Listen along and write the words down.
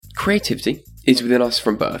Creativity is within us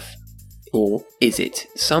from birth, or is it?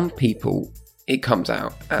 Some people, it comes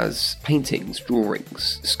out as paintings,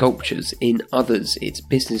 drawings, sculptures. In others, it's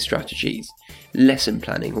business strategies, lesson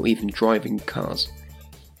planning, or even driving cars.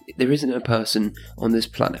 There isn't a person on this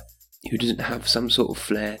planet who doesn't have some sort of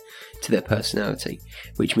flair to their personality,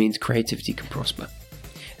 which means creativity can prosper.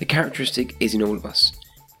 The characteristic is in all of us,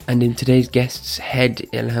 and in today's guest's head,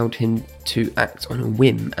 it allowed him to act on a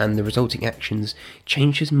whim, and the resulting actions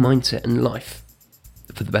changed his mindset and life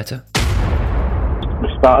for the better.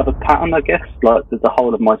 The start of a pattern, I guess. Like the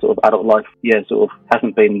whole of my sort of adult life, sort of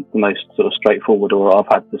hasn't been the most sort of straightforward, or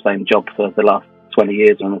I've had the same job for the last 20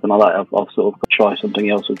 years or anything like that. I've sort of got to try something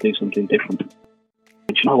else or do something different.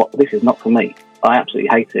 But you know what? This is not for me. I absolutely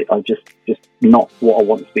hate it. I just not what I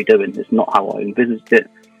want to be doing. It's not how I envisaged it.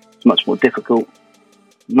 It's much more difficult.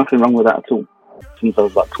 Nothing wrong with that at all. Since I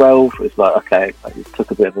was like 12, it's like, okay, it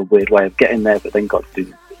took a bit of a weird way of getting there, but then got to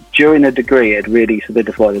do. During a degree, it really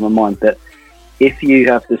solidified in my mind that if you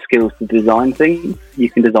have the skills to design things, you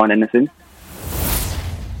can design anything.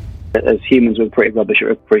 As humans, we're pretty rubbish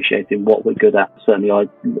at appreciating what we're good at. Certainly,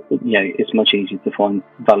 it's much easier to find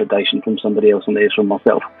validation from somebody else than it is from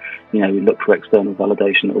myself. We look for external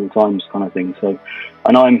validation at all times, kind of thing. So,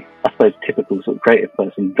 and I'm, I suppose, typical sort of creative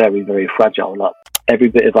person, very, very fragile. Like every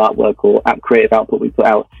bit of artwork or creative output we put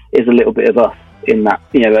out is a little bit of us in that,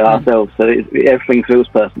 ourselves. So everything feels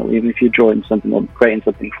personal. Even if you're drawing something or creating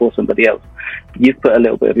something for somebody else, you've put a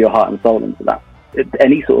little bit of your heart and soul into that.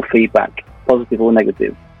 Any sort of feedback, positive or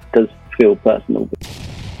negative, does feel personal.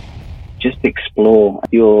 Just explore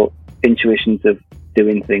your intuitions of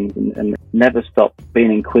doing things and never stop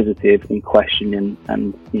being inquisitive and questioning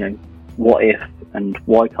and what if and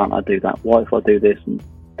why can't I do that, why if I do this, and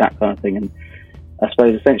that kind of thing. And I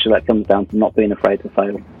suppose essentially that comes down to not being afraid to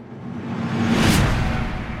fail.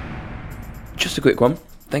 Just a quick one.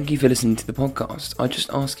 Thank you for listening to the podcast. I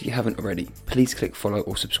just ask if you haven't already, please click follow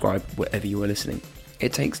or subscribe wherever you are listening.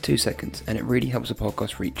 It takes 2 seconds and it really helps the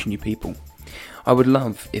podcast reach new people. I would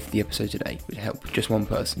love if the episode today would help just one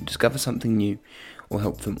person discover something new or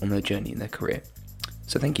help them on their journey in their career.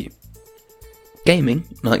 So thank you. Gaming,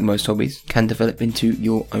 like most hobbies, can develop into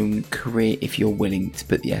your own career if you're willing to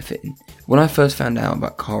put the effort in. When I first found out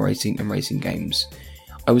about car racing and racing games,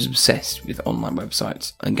 I was obsessed with online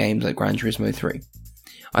websites and games like Gran Turismo 3.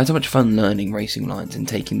 I had so much fun learning racing lines and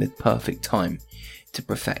taking the perfect time to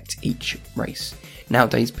perfect each race.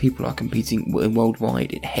 Nowadays, people are competing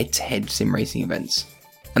worldwide in head-to-head sim racing events.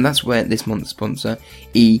 And that's where this month's sponsor,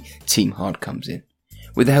 Team Hard, comes in.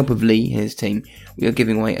 With the help of Lee and his team, we are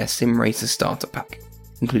giving away a Sim Racer starter pack,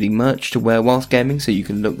 including merch to wear whilst gaming so you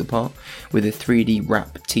can look the part, with a 3D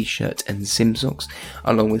wrap t-shirt and sim socks,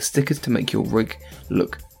 along with stickers to make your rig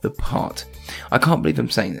look the part. I can't believe I'm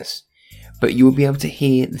saying this, but you will be able to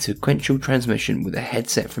hear the sequential transmission with a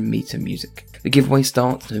headset from Meter Music. The giveaway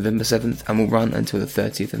starts November 7th and will run until the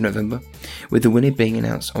 30th of November, with the winner being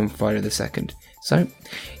announced on Friday the 2nd. So,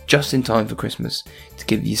 just in time for Christmas, to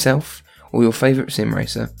give yourself or your favourite sim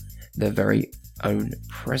racer their very own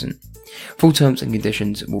present. Full terms and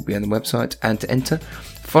conditions will be on the website, and to enter,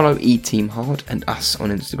 follow Team Hard and us on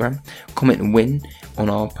Instagram, comment and win on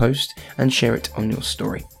our post, and share it on your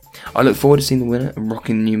story. I look forward to seeing the winner and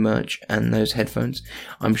rocking the new merch and those headphones.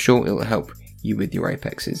 I'm sure it will help you with your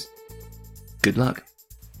Apexes. Good luck.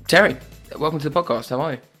 Terry, welcome to the podcast. How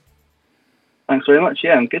are you? Thanks very much.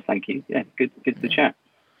 Yeah, I'm good, thank you. Yeah, good to chat.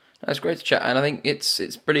 That's great to chat, and I think it's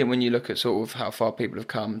brilliant when you look at sort of how far people have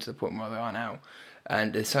come to the point where they are now.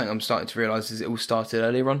 And it's something I'm starting to realise is it all started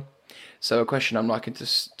earlier on. So a question I'm liking to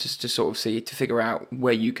sort of to figure out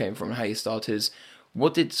where you came from and how you started is,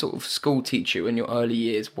 what did sort of school teach you in your early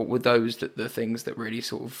years? What were those the things that really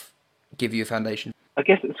sort of give you a foundation? I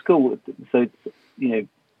guess at school, so,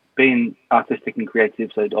 being artistic and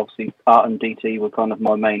creative, so obviously art and DT were kind of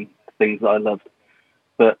my main things that I loved.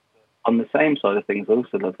 But on the same side of things, I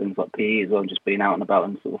also love things like PE as well, just being out and about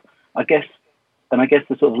and sort of, I guess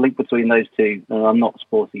the sort of link between those two, and I'm not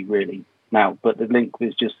sporty really now, but the link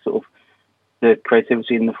was just sort of the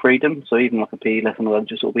creativity and the freedom. So even like a PE lesson, or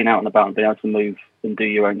just sort of being out and about and being able to move and do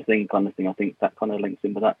your own thing kind of thing, I think that kind of links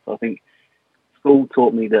in with that. So I think school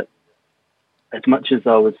taught me that as much as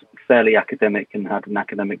I was fairly academic and had an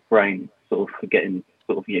academic brain, sort of forgetting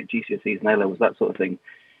sort of GCSEs and A-levels, that sort of thing,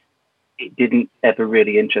 it didn't ever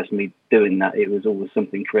really interest me doing that. It was always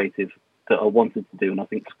something creative that I wanted to do, and I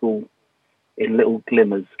think school, in little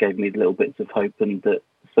glimmers, gave me little bits of hope, and that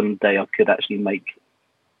someday I could actually make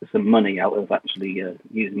some money out of actually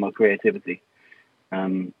using my creativity.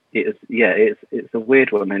 It's a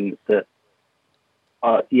weird one in that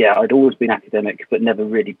I'd always been academic, but never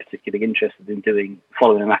really particularly interested in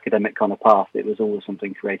following an academic kind of path. It was always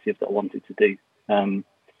something creative that I wanted to do.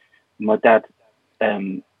 My dad,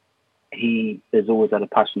 he has always had a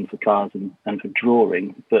passion for cars and for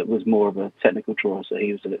drawing, but was more of a technical drawer. So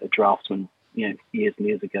he was a draftsman, years and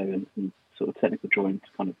years ago, and sort of technical drawing to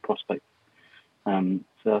kind of prospect.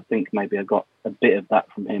 So I think maybe I got a bit of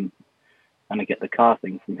that from him, and I get the car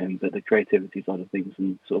thing from him, but the creativity side of things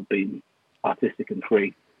and sort of being artistic and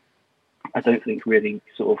free, I don't think really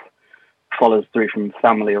sort of follows through from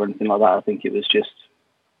family or anything like that. I think it was just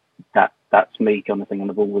that's me kind of thing,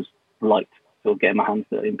 and I've always liked sort of getting my hands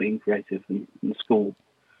dirty and being creative, and school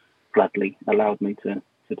gladly allowed me to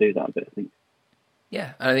do that a bit, I think.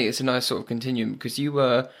 Yeah, and I think it's a nice sort of continuum, because you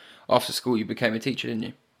were, after school, you became a teacher, didn't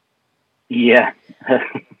you? Yeah,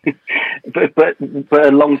 but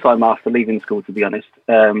a long time after leaving school, to be honest.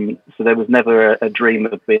 So there was never a dream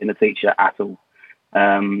of being a teacher at all.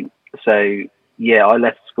 So yeah, I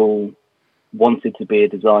left school, wanted to be a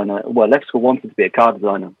designer. Well, left school, wanted to be a car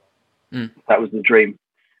designer. That was the dream,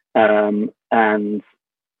 and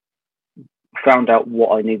found out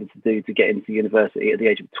what I needed to do to get into university at the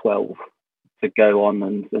age of 12 to go on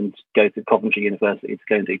and go to Coventry University to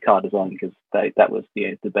go and do car design, because that was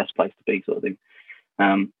the best place to be, sort of thing.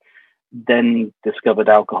 Then discovered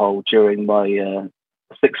alcohol during my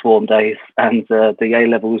sixth form days, and the A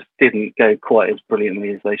levels didn't go quite as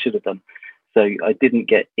brilliantly as they should have done. So I didn't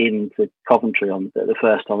get into Coventry on the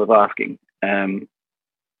first time of asking. And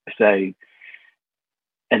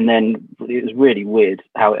then it was really weird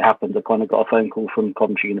how it happened. I kind of got a phone call from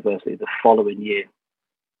Coventry University the following year,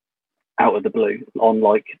 out of the blue, on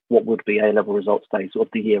like what would be A-level results day, sort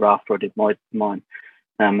of the year after I did mine.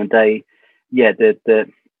 And the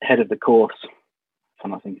head of the course, I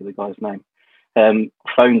can't think of the guy's name,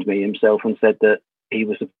 phoned me himself and said that he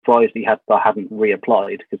was surprised I hadn't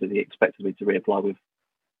reapplied, because he expected me to reapply with,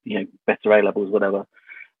 better A-levels, whatever.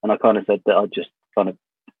 And I kind of said that I just kind of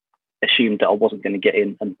assumed that I wasn't going to get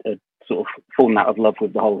in, and sort of fallen out of love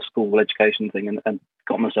with the whole school education thing, and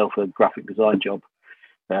got myself a graphic design job,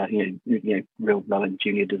 real low-end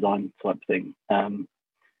junior design type thing,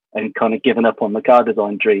 and kind of given up on the car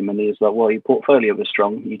design dream. And he was like, well, your portfolio was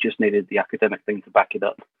strong, you just needed the academic thing to back it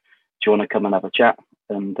up. Do you want to come and have a chat?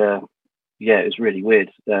 And it was really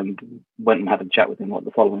weird. Went and had a chat with him like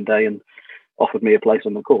the following day, and offered me a place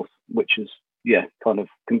on the course, which was kind of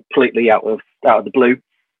completely out of the blue.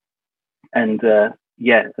 And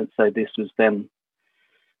and so this was then,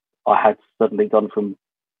 I had suddenly gone from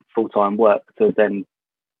full-time work to then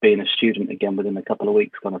being a student again within a couple of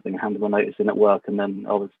weeks, kind of thing. Handed my notice in at work, and then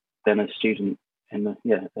I was then a student in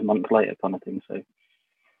a month later, kind of thing. So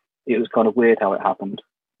it was kind of weird how it happened,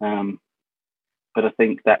 but I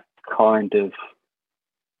think that kind of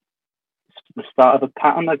the start of a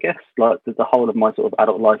pattern, I guess. Like the whole of my sort of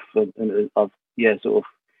adult life, and I've sort of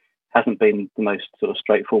hasn't been the most sort of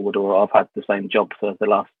straightforward, or I've had the same job for the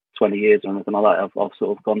last 20 years or anything like that. I've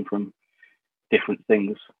sort of gone from different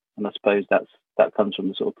things, and I suppose that comes from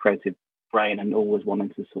the sort of creative brain and always wanting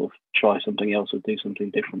to sort of try something else or do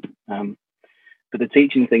something different. But the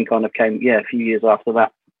teaching thing kind of came, a few years after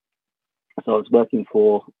that. So I was working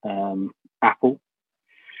for Apple,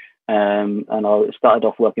 and I started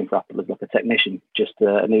off working for Apple as like a technician. Just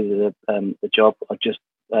I needed a job. I just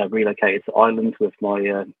relocated to Ireland with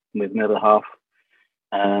my with my other half,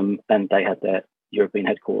 and they had their European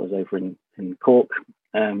headquarters over in Cork,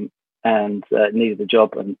 and needed a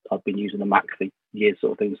job, and I've been using a Mac for years,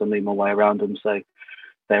 sort of thing, so I knew my way around them. So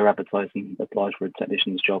they were advertising, applied for a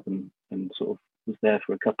technician's job, and sort of was there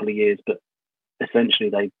for a couple of years. But essentially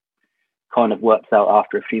they kind of worked out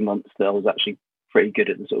after a few months that I was actually pretty good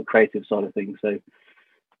at the sort of creative side of things. So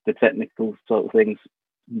the technical sort of things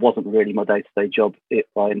wasn't really my day-to-day job.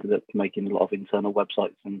 I ended up making a lot of internal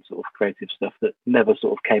websites and sort of creative stuff that never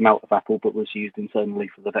sort of came out of Apple, but was used internally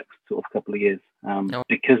for the next sort of couple of years.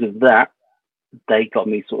 Because of that, they got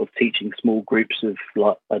me sort of teaching small groups of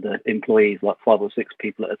like other employees, like 5 or 6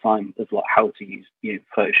 people at a time, of like how to use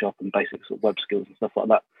Photoshop and basic sort of web skills and stuff like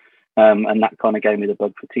that. And that kind of gave me the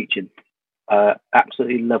bug for teaching.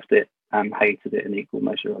 Absolutely loved it and hated it in equal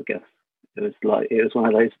measure, I guess. It was one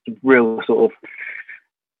of those real sort of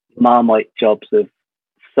Marmite jobs of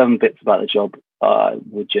some bits about the job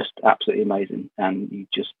were just absolutely amazing, and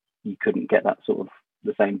you couldn't get that sort of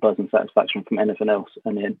the same buzz and satisfaction from anything else.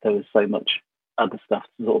 And then there was so much other stuff,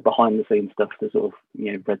 sort of behind the scenes stuff, the sort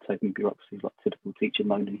of red tape and bureaucracy, like typical teacher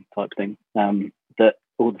moaning type thing. That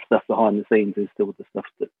all the stuff behind the scenes is still the stuff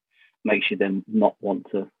that makes you then not want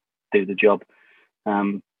to do the job.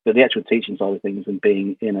 but the actual teaching side of things and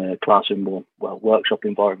being in a classroom or workshop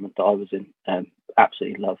environment that I was in,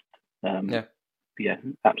 absolutely loved. Yeah,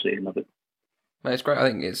 absolutely love it. It's great. I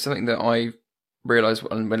think it's something that I realised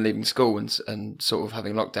when leaving school and sort of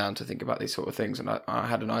having lockdown to think about these sort of things. And I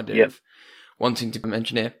had an idea of wanting to become an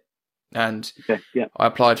engineer, and I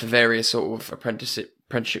applied for various sort of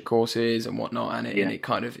apprenticeship courses and whatnot. And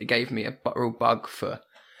it gave me a real bug for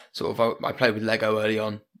sort of, I played with Lego early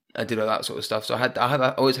on. I did all that sort of stuff. So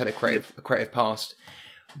I always had a creative past.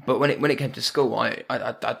 But when it came to school, I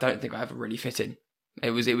don't think I ever really fit in. It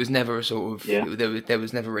was never a sort of there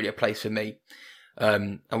was never really a place for me.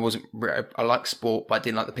 I like sport, but I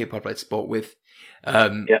didn't like the people I played sport with.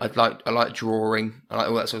 I like drawing, I like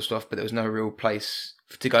all that sort of stuff, but there was no real place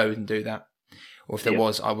to go and do that. Or if there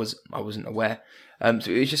was, I wasn't aware.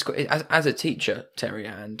 So it was just as a teacher, Terry,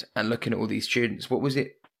 and looking at all these students, what was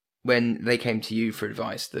it when they came to you for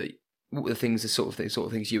advice? What were the sort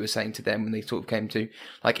of things you were saying to them when they sort of came to,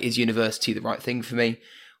 like, is university the right thing for me,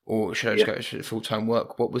 or should I just go to full-time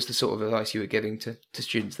work? What was the sort of advice you were giving to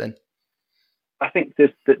students then? I think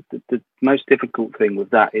the most difficult thing with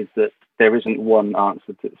that is that there isn't one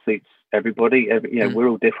answer that suits everybody. We're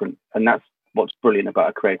all different, and that's what's brilliant about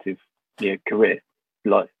a creative career.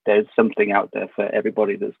 Like, there's something out there for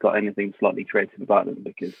everybody that's got anything slightly creative about them,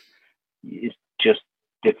 because it's just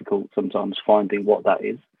difficult sometimes finding what that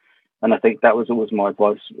is. And I think that was always my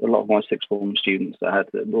advice. A lot of my sixth form students that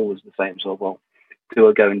were always the same. So, well, do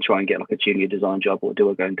I go and try and get like a junior design job, or do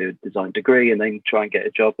I go and do a design degree and then try and get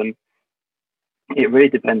a job? And it really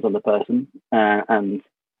depends on the person, and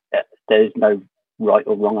there's no right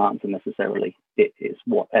or wrong answer necessarily. It's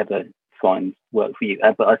whatever finds work for you.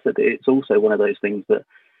 But I said it's also one of those things that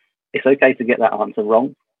it's okay to get that answer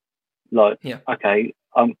wrong. Like, okay,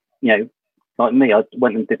 like me, I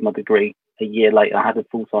went and did my degree. A year later, I had a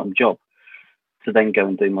full-time job to then go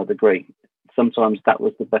and do my degree. Sometimes that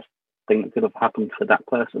was the best thing that could have happened for that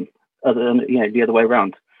person. Other than, the other way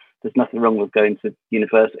around. There's nothing wrong with going to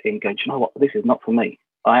university and going, do you know what, this is not for me.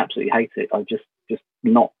 I absolutely hate it. I just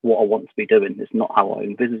not what I want to be doing. It's not how I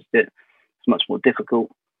envisaged it. It's much more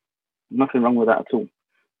difficult. Nothing wrong with that at all.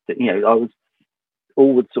 But, I was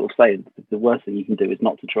always sort of say the worst thing you can do is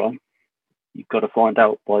not to try. You've got to find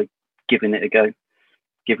out by giving it a go,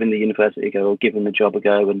 giving the university a go, or giving the job a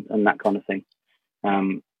go, and that kind of thing.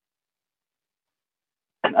 And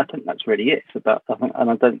I think that's really it. I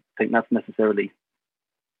don't think that's necessarily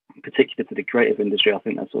particular to the creative industry. I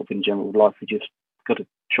think that's sort of in general life. You just got to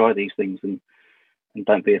try these things and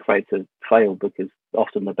don't be afraid to fail, because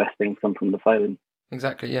often the best things come from the failing.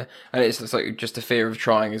 Exactly, yeah. And it's like just the fear of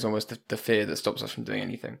trying is almost the fear that stops us from doing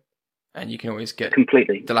anything. And you can always get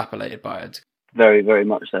completely dilapidated by it. Very, very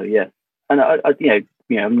much so, yeah. And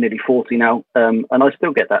I'm nearly 40 now, and I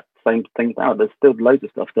still get that same thing now. There's still loads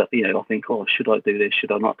of stuff that, I think, oh, should I do this?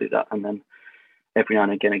 Should I not do that? And then every now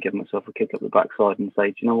and again I give myself a kick up the backside and say,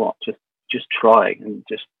 do you know what? Just try and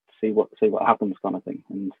just see what happens, kind of thing.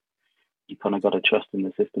 And you kind of got to trust in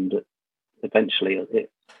the system that eventually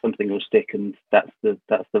something will stick, and that's the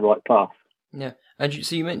right path. Yeah. And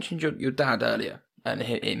so you mentioned your dad earlier, and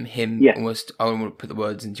him almost, I don't want to put the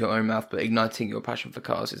words into your own mouth, but igniting your passion for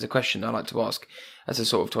cars is a question I like to ask as a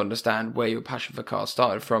sort of to understand where your passion for cars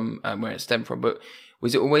started from and where it stemmed from. But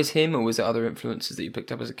was it always him, or was it other influences that you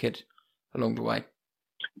picked up as a kid along the way?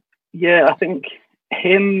 Yeah, I think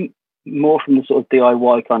him more from the sort of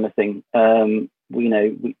DIY kind of thing.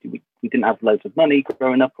 We didn't have loads of money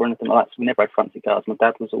growing up or anything like that, so we never had fancy cars. My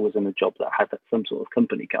dad was always in a job that had some sort of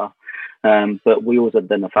company car, but we always had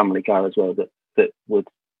then a family car as well that would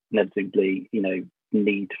inevitably,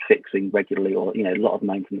 need fixing regularly, or a lot of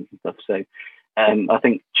maintenance and stuff. So I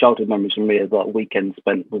think childhood memories for me are like weekends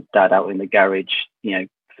spent with dad out in the garage,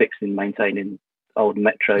 fixing, maintaining old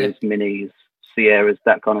Metros, Minis, Sierras,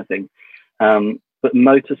 that kind of thing. But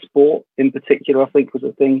motorsport in particular, I think, was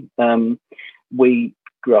a thing.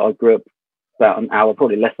 I grew up about an hour,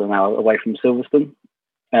 probably less than an hour away from Silverstone.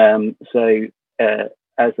 So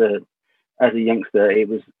as a youngster, it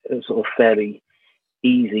was sort of fairly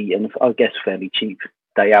easy and I guess fairly cheap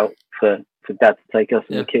day out for dad to take us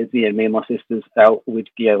and the kids. Me and my sisters out. We'd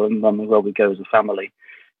go, and mum as well. We'd go as a family.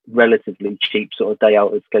 Relatively cheap sort of day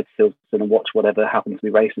out. Let's go to Silverstone and watch whatever happened to be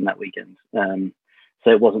racing that weekend. So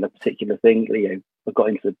it wasn't a particular thing. I got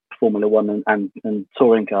into Formula One and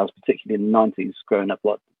touring cars, particularly in the 90s. Growing up,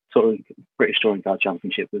 like British Touring Car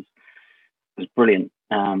Championship was brilliant.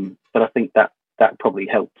 But I think that probably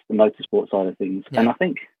helped the motorsport side of things. And I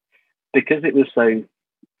think because it was so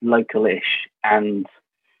local-ish and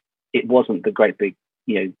it wasn't the great big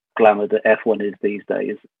glamour that F1 is these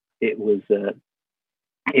days, it was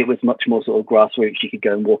it was much more sort of grassroots. You could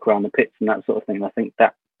go and walk around the pits and that sort of thing. I think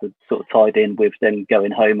that sort of tied in with then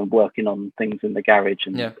going home and working on things in the garage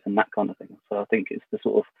and that kind of thing. So I think it's the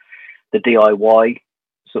sort of the DIY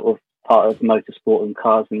sort of part of motorsport and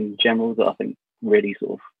cars in general that I think really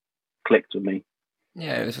sort of clicked with me.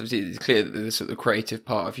 Yeah, it's clear that the sort of creative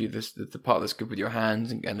part of you, the part that's good with your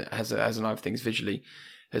hands and has an eye of things visually,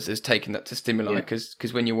 has taken that to stimuli.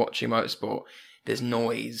 Because when you're watching motorsport, there's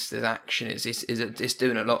noise, there's action. It's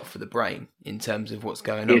doing a lot for the brain in terms of what's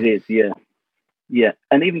going on. It is, yeah,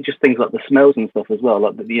 and even just things like the smells and stuff as well,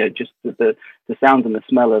 like just the sound and the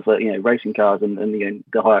smell of racing cars and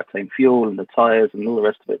the high octane fuel and the tires and all the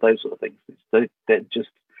rest of it. Those sort of things. They're just,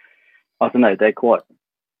 I don't know, they're quite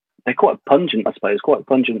pungent, I suppose, quite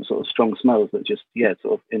pungent sort of strong smells that just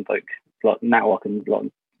sort of invoke. Like now I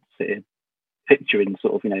can sit here picturing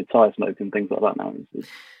sort of tire smoke and things like that now.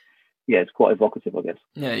 It's quite evocative, I guess.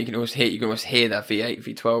 Yeah, you can almost hear that V8,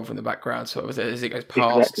 V12 in the background sort of as it goes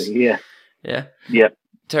past. Exactly. Yeah. Yeah.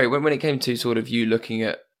 Terry, when it came to sort of you looking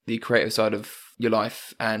at the creative side of your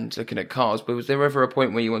life and looking at cars, but was there ever a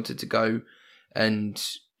point where you wanted to go and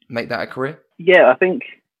make that a career? Yeah, I think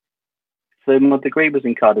so. My degree was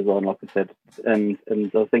in car design, like I said, and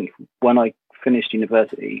I think when I finished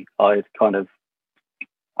university, I'd sort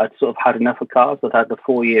of had enough of cars. I'd had the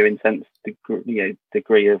 4-year intense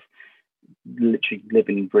degree of literally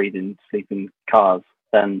living, breathing, sleeping cars,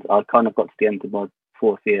 and I kind of got to the end of my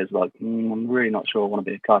 4th year, like I'm really not sure I want to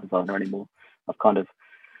be a car designer anymore. I've kind of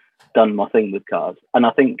done my thing with cars, and I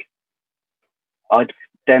think I'd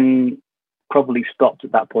then probably stopped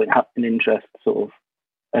at that point having an interest sort of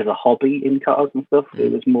as a hobby in cars and stuff.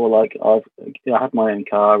 It was more like I had my own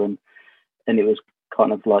car, and it was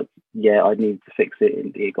kind of like I needed to fix it,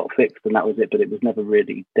 and it got fixed, and that was it. But it was never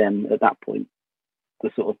really then at that point the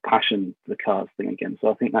sort of passion for the cars thing again. So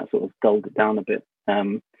I think that sort of dulled it down a bit.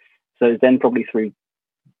 So then probably through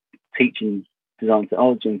teaching design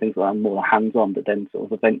technology and things like that, more hands-on, but then sort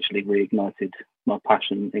of eventually reignited my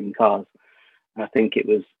passion in cars. And I think it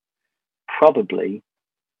was probably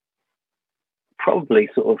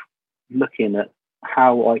sort of looking at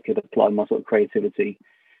how I could apply my sort of creativity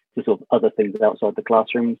to sort of other things outside the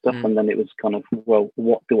classroom and stuff. And then it was kind of, well,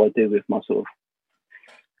 what do I do with my sort of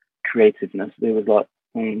creativeness? It was like,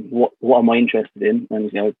 what am I interested in?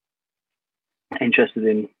 And interested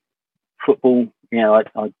in football. I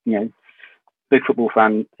big football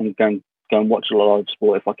fan, and go and watch a lot of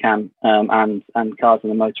sport if I can. And cars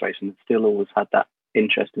and the motor racing. Still always had that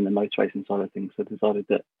interest in the motor racing side of things. So I decided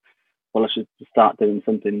that I should start doing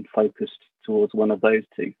something focused towards one of those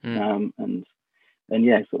two. And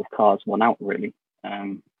sort of cars won out really.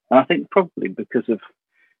 And I think probably because of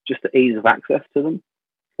just the ease of access to them.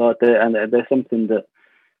 But they're something that,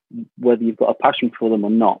 whether you've got a passion for them or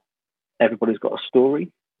not, everybody's got a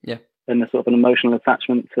story. Yeah. And there's sort of an emotional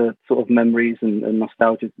attachment to sort of memories and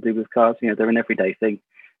nostalgia to do with cars. They're an everyday thing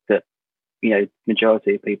that,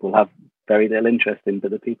 majority of people have very little interest in, but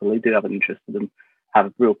the people who do have an interest in them have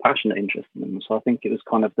a real passionate interest in them. So I think it was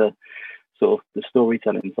kind of the sort of the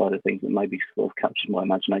storytelling side of things that maybe sort of captured my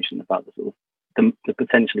imagination about the sort of the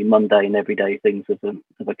potentially mundane everyday things of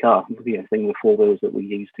a car, thing with 4 wheels that we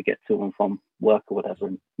use to get to and from work or whatever,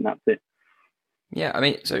 and that's it. Yeah, I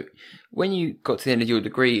mean, so when you got to the end of your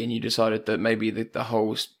degree and you decided that maybe the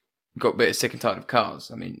whole got a bit sick and tired of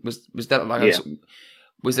cars, I mean, was that like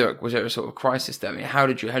was there a sort of crisis there? I mean, how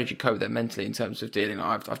did you cope with that mentally in terms of dealing?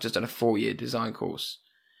 I've just done a 4-year design course,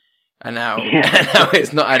 and now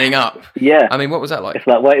it's not adding up. Yeah, I mean, what was that like? It's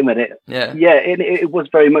like, wait a minute. Yeah, it was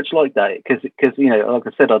very much like that because like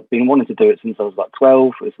I said, I'd been wanting to do it since I was like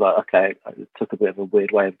 12. It was like, okay, it took a bit of a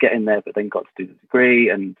weird way of getting there, but then got to do the degree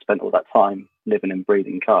and spent all that time living and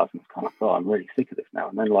breathing cars, and it's kind of, I'm really sick of this now.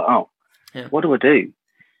 And then like, what do I do?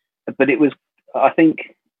 But it was, I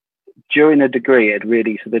think, during the degree, it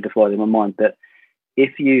really solidified in my mind that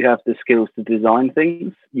if you have the skills to design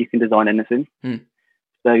things, you can design anything.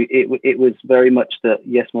 So it was very much that,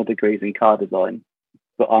 yes, my degree is in car design,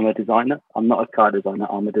 but I'm a designer. I'm not a car designer,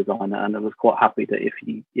 I'm a designer. And I was quite happy that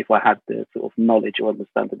if I had the sort of knowledge or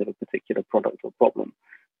understanding of a particular product or problem,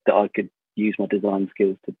 that I could use my design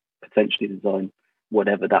skills to potentially design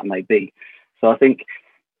whatever that may be. So I think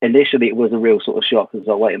initially it was a real sort of shock. It was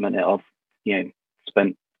like, wait a minute, I've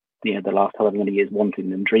spent the last however many years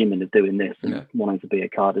wanting and dreaming of doing this and wanting to be a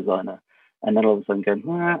car designer, and then all of a sudden going,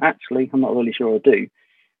 well, actually, I'm not really sure I do.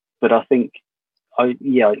 But I think I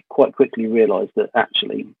quite quickly realised that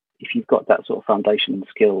actually, if you've got that sort of foundation and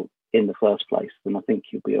skill in the first place, then I think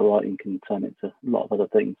you'll be all right and can turn it to a lot of other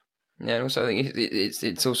things. Yeah, and also I think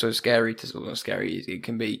it's also scary to, well, not scary. It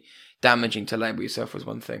can be damaging to label yourself as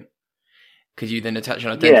one thing. Could you then attach an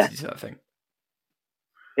Yeah, identity to that thing?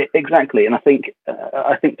 exactly. And I think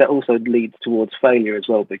that also leads towards failure as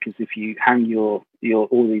well, because if you hang your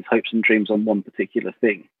all these hopes and dreams on one particular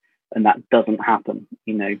thing, and that doesn't happen,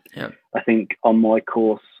 Yeah. I think on my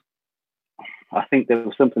course, I think there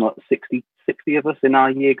was something like 60 of us in our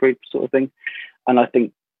year group sort of thing. And I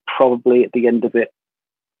think probably at the end of it,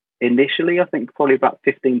 initially, I think probably about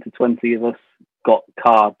 15 to 20 of us got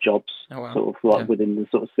car jobs, Oh, wow. sort of like within the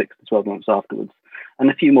sort of 6 to 12 months afterwards. And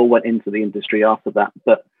a few more went into the industry after that.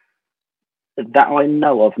 But that I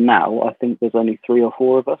know of now, I think there's only 3 or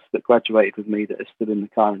 4 of us that graduated with me that are still in the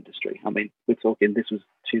car industry. I mean, we're talking, this was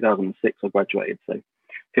 2006 I graduated, so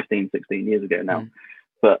 15, 16 years ago now.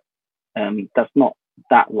 But that's not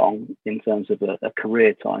that long in terms of a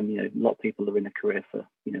career time. A lot of people are in a career for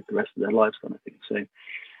the rest of their lives, kind of thing. So,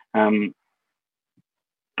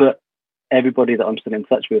 but everybody that I'm still in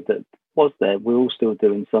touch with that was there, we're all still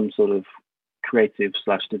doing some sort of creative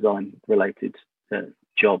 / design related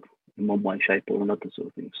job in one way, shape, or another sort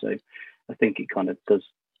of thing. So I think it kind of does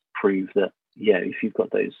prove that if you've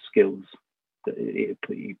got those skills, that it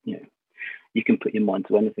put you you can put your mind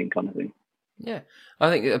to anything, kind of thing. Yeah, I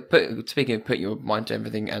think speaking of put your mind to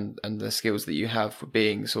everything and the skills that you have for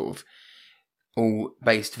being sort of all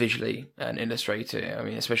based visually and illustrator. I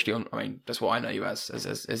mean, especially that's what I know you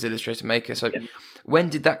as illustrator maker. So when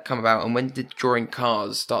did that come about, and when did drawing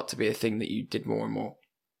cars start to be a thing that you did more and more?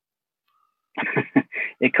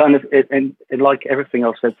 It kind of, like everything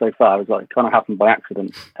I've said so far, it kind of happened by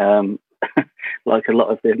accident. Like a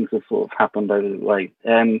lot of things have sort of happened over the way.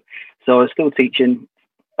 So I was still teaching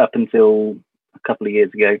up until a couple of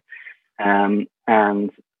years ago, and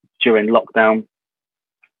during lockdown,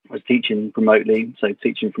 I was teaching remotely, so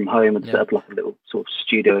teaching from home. I'd set up like a little sort of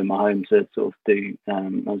studio in my home to sort of do. I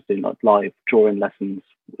was doing like live drawing lessons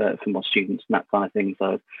for my students and that kind of thing.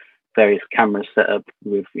 So various cameras set up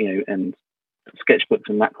with and sketchbooks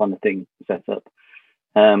and that kind of thing set up.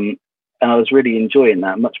 And I was really enjoying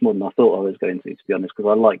that much more than I thought I was going to be honest, because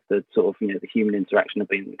I like the sort of the human interaction of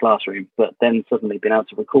being in the classroom. But then suddenly being able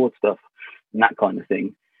to record stuff and that kind of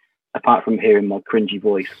thing, apart from hearing my cringy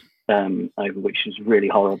voice. Over which is really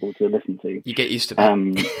horrible to listen to. You get used to that.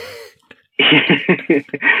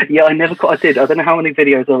 Yeah, I did. I don't know how many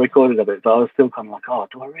videos I recorded of it, but I was still kind of like, oh,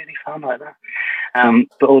 do I really sound like that?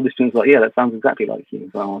 But all this things like, yeah, that sounds exactly like you.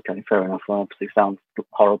 Well, okay, fair enough. I obviously sound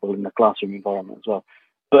horrible in the classroom environment as well.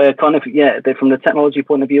 But kind of, from the technology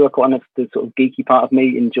point of view, the sort of geeky part of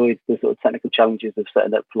me enjoyed the sort of technical challenges of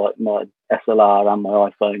setting up like my SLR and my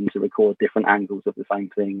iPhone to record different angles of the same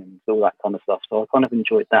thing and all that kind of stuff. So I kind of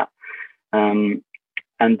enjoyed that.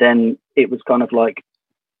 And then it was kind of like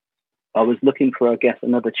I was looking for, I guess,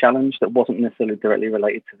 another challenge that wasn't necessarily directly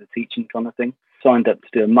related to the teaching kind of thing. Signed up to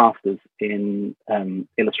do a master's in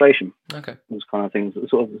illustration. Okay. Those kind of things.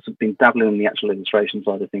 Sort of been dabbling in the actual illustration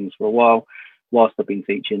side of things for a while, whilst I've been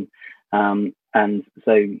teaching. And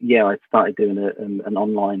so, I started doing an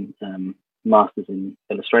online master's in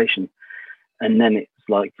illustration. And then it's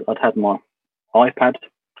like I'd had my iPad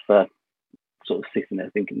for sort of sitting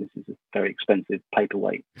there thinking this is a very expensive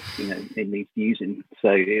paperweight, it needs using. So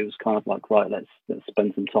it was kind of like, right, let's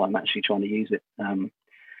spend some time actually trying to use it.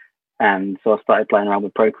 And so I started playing around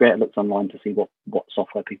with Procreate. I looked online to see what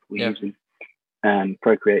software people were using.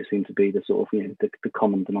 Procreate seemed to be the sort of the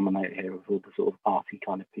common denominator here of all the sort of arty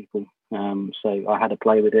kind of people. So I had a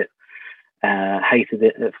play with it. Hated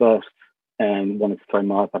it at first. Wanted to throw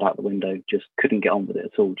my iPad out the window. Just couldn't get on with it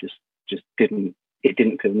at all. Just didn't. It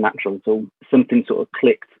didn't feel natural at all. Something sort of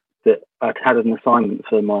clicked that I'd had an assignment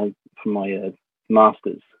for my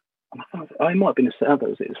masters. I might have been it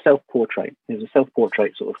was a self-portrait. It was a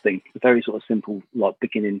self-portrait sort of thing. Very sort of simple, like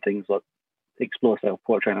beginning things like explore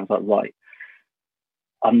self-portrait. And I was like, right,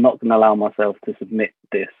 I'm not going to allow myself to submit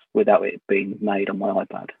this without it being made on my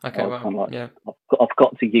iPad. Okay, I've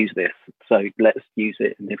got to use this, so let's use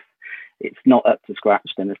it. And if it's not up to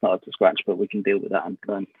scratch, then it's not up to scratch, but we can deal with that and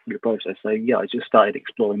learn through the process. So I just started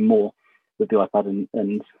exploring more with the iPad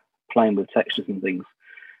and playing with textures and things.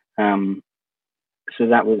 So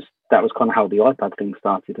that was kind of how the iPad thing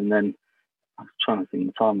started. And then I was trying to think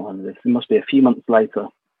the timeline of this. It must be a few months later.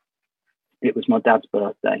 It was my dad's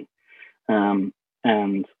birthday.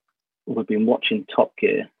 And we've been watching Top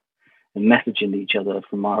Gear and messaging each other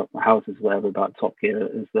from our houses, whatever, about Top Gear.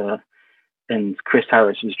 And Chris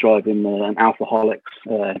Harris was driving an Alphaholics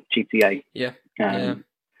GTA. Yeah.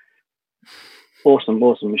 Awesome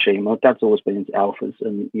machine. My dad's always been into Alphas,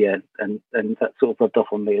 and that sort of rubbed off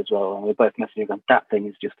on me as well. And we're both messaging going, that thing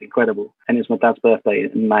is just incredible. And it was my dad's birthday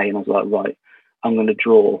in May, and I was like, right, I'm going to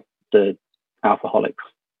draw the Alphaholics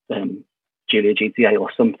Julia GTA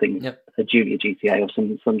or something, Yep. a Julia GTA or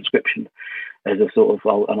some description as a sort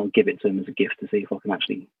of, and I'll give it to him as a gift to see if I can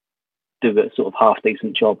actually do a sort of half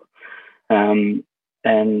decent job.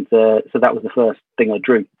 So that was the first thing I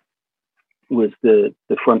drew, was the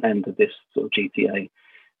front end of this sort of GTA.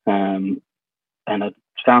 And I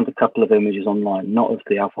found a couple of images online, not of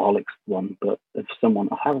the Alcoholics one, but of someone,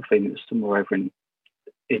 I have a feeling it was somewhere over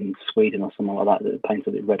in Sweden or somewhere like that, that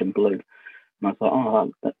painted it red and blue. And I was like,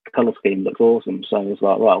 oh, that colour scheme looks awesome. So I was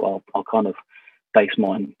like, right, well, I'll kind of base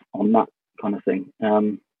mine on that kind of thing.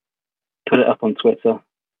 Put it up on Twitter,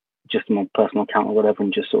 just on my personal account or whatever,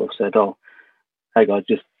 and just sort of said, oh, hey guys,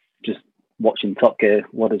 just watching Top Gear.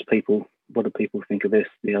 What do people think of this?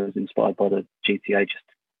 I was inspired by the GTA. Just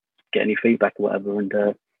get any feedback or whatever.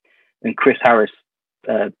 And Chris Harris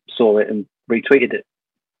saw it and retweeted it,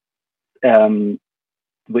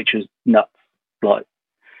 which was nuts. Like,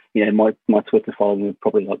 my Twitter following was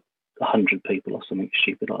probably like 100 people or something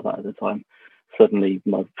stupid like that at the time. Suddenly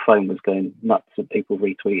my phone was going nuts with people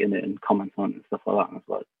retweeting it and commenting on it and stuff like that. And I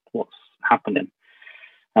was like, what's happening?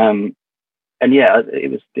 And yeah,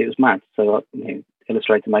 it was mad. So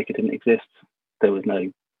Illustrator Maker didn't exist. There was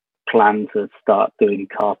no plan to start doing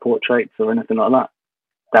car portraits or anything like that.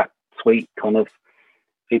 That tweet kind of,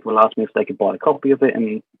 people asked me if they could buy a copy of it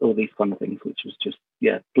and all these kind of things, which was just,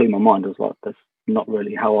 blew my mind. I was like, that's not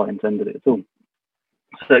really how I intended it at all.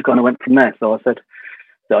 So it kind of went from there. So I said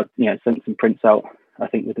that I sent some prints out. I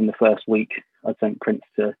think within the first week, I'd sent prints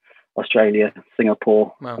to Australia,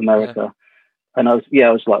 Singapore, America. Yeah. And I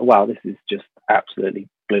was like, wow, this is just absolutely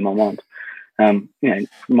blew my mind.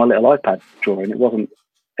 My little iPad drawing, it wasn't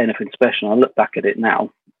anything special. I look back at it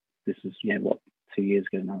now. This is 2 years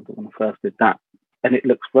ago now, when I first did that, and it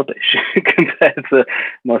looks rubbish compared to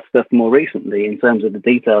my stuff more recently in terms of the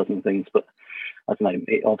details and things. But I don't know,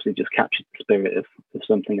 it obviously just captured the spirit of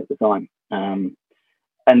something at the time. And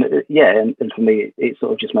for me, it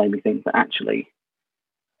sort of just made me think that actually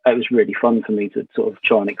it was really fun for me to sort of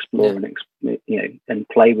try and explore and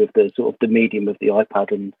play with the sort of the medium of the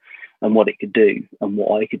iPad and what it could do and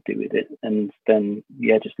what I could do with it. And then,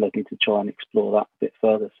 just led me to try and explore that a bit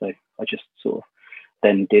further. So I just sort of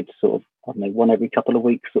then did sort of, I don't know, one every couple of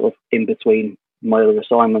weeks, sort of in between my other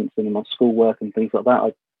assignments and my schoolwork and things like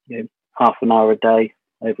that. I, half an hour a day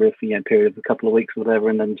over a period of a couple of weeks or whatever,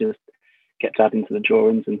 and then just kept adding to the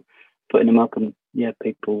drawings and putting them up, and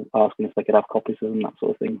people asking if they could have copies of them, that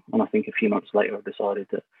sort of thing. And I think a few months later I decided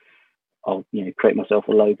that I'll create myself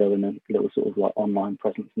a logo and a little sort of like online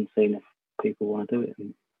presence and seeing if people want to do it.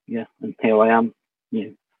 And here I am,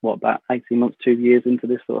 about 18 months, 2 years into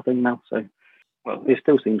this sort of thing now. So, well, it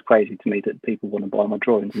still seems crazy to me that people want to buy my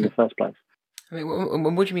drawings in the first place. I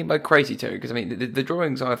mean, what do you mean by crazy, Terry? Because I mean, the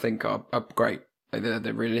drawings I think are great. Like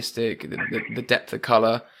they're realistic. The depth of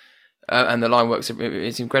colour and the line works.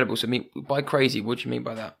 It's incredible. So, I mean, by crazy, what do you mean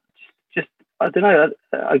by that? Just, I don't know.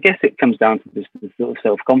 I guess it comes down to this sort of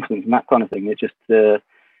self-confidence and that kind of thing. It just,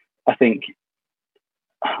 I think,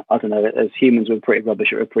 I don't know. As humans, we're pretty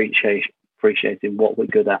rubbish at appreciating what we're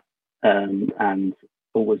good at, and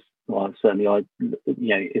always. Well, certainly,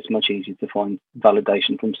 it's much easier to find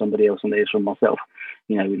validation from somebody else than it is from myself.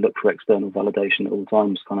 We look for external validation at all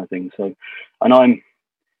times, kind of thing. So, and I'm,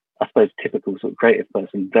 I suppose, typical sort of creative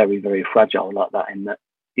person, very, very fragile like that. In that,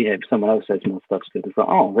 if someone else says my stuff's good, it's like,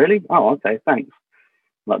 oh, really? Oh, okay, thanks.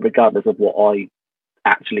 Like, regardless of what I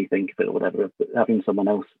actually think of it or whatever, but having someone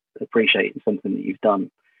else appreciating something that you've done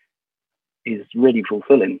is really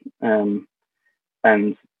fulfilling.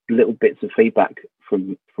 And little bits of feedback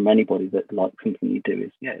from anybody that likes something you do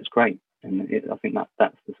is it's great, and I think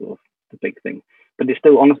that's the sort of the big thing. But it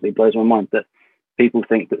still honestly blows my mind that people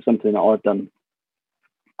think that something that I've done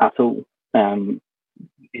at all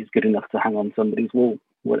is good enough to hang on somebody's wall,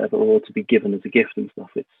 whatever, or to be given as a gift and stuff.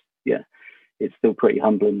 It's still pretty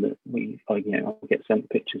humbling that I get sent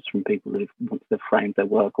pictures from people who once they've framed their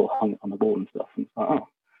work or hung it on the wall and stuff, and it's like, oh,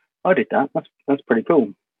 I did that. That's pretty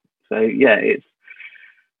cool. So it's,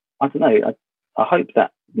 I don't know. I hope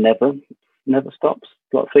that never stops,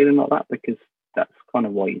 like feeling like that, because that's kind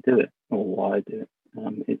of why you do it, or why I do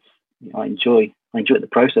it. I enjoy the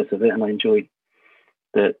process of it, and I enjoy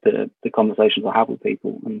the conversations I have with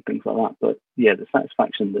people and things like that. But the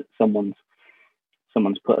satisfaction that someone's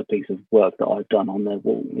put a piece of work that I've done on their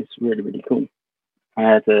wall is really, really cool.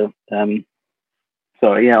 I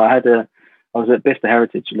was at Bicester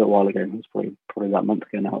Heritage a little while ago. It was probably about a month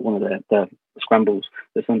ago now, at one of their scrambles,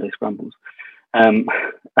 the Sunday scrambles. And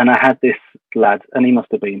I had this lad, and he must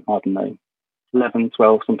have been, I don't know, 11,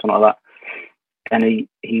 12, something like that. And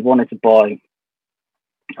he wanted to buy,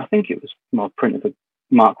 I think it was my print of a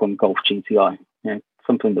Mark 1 Golf GTI,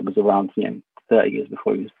 something that was around 30 years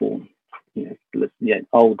before he was born.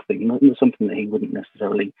 Old thing, not something that he wouldn't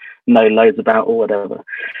necessarily know loads about or whatever.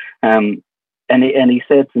 And he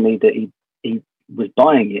said to me that he was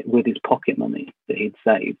buying it with his pocket money that he'd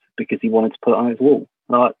saved because he wanted to put it on his wall.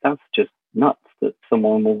 Like, that's just nuts that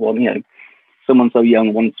someone will want, someone so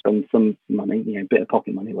young wants to spend some money, a bit of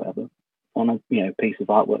pocket money, whatever, on a piece of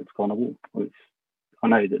artwork to go on a wall. Which I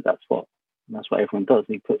know that's what everyone does.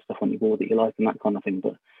 You put stuff on your wall that you like and that kind of thing.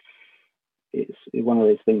 But it's one of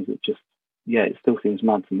those things that just, it still seems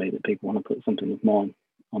mad to me that people want to put something of mine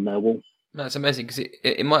on their wall. No, it's amazing because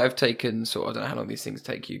it might have taken I don't know how long these things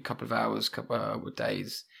take you, a couple of hours, couple of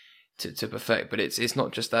days to perfect. But it's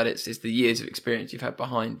not just that; it's the years of experience you've had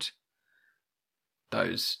behind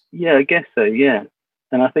those. Yeah, I guess so. Yeah,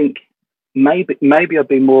 and I think maybe I'd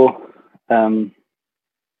be more understanding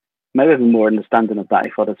of that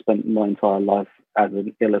if I'd have spent my entire life as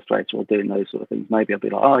an illustrator or doing those sort of things. Maybe I'd be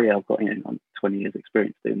like, oh yeah, I've got 20 years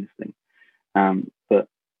experience doing this thing. But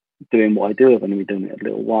doing what I do, I've only been doing it a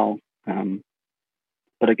little while.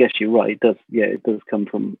 But I guess you're right. It does come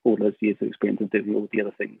from all those years of experience of doing all the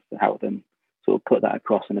other things to help them sort of put that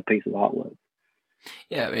across in a piece of artwork.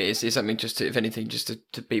 Yeah, I mean, it's something if anything,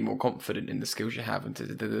 to be more confident in the skills you have, and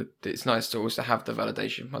it's nice to also have the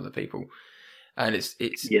validation from other people. And it's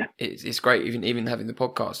great, even having the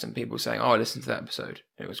podcast and people saying, "Oh, I listened to that episode.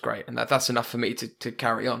 It was great," and that's enough for me to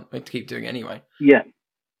carry on and to keep doing it anyway. Yeah.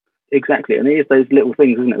 Exactly, and it's those little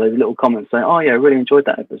things, isn't it? Those little comments saying, "Oh yeah, I really enjoyed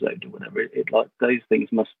that episode," or whatever. It like those things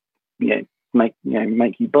must, make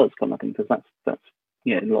you buzz, kind of thing. Because that's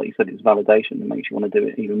like you said, it's validation that makes you want to do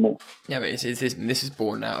it even more. Yeah, but this is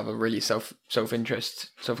born out of a really self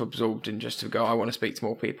interest, self-absorbed, and just to go, I want to speak to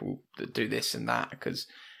more people that do this and that because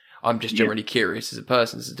I'm just generally curious as a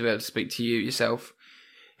person, so to be able to speak to you yourself.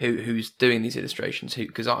 Who's doing these illustrations?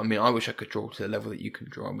 Because I wish I could draw to the level that you can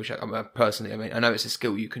draw. I know it's a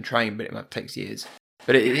skill you can train, but it takes years.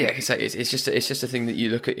 But like I say, it's just a thing that you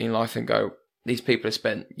look at in life and go, these people have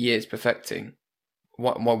spent years perfecting.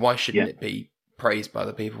 Why shouldn't it be praised by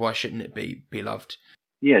other people? Why shouldn't it be loved?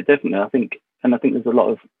 Yeah, definitely. I think there's a lot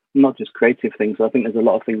of not just creative things. I think there's a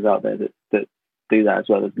lot of things out there that do that as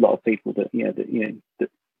well. There's a lot of people that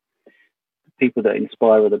people that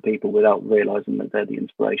inspire other people without realising that they're the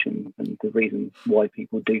inspiration and the reason why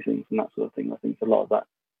people do things and that sort of thing. I think a lot of that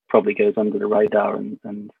probably goes under the radar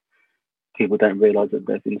and people don't realise that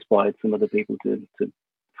they've inspired some other people to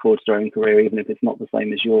forge their own career, even if it's not the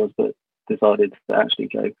same as yours, but decided to actually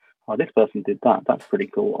go, oh, this person did that. That's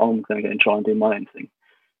pretty cool. I'm going to go and try and do my own thing.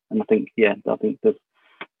 And I think there's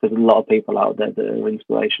a lot of people out there that are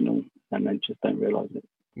inspirational and they just don't realise it.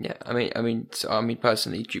 Yeah, I mean,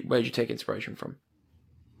 personally, where did you take inspiration from?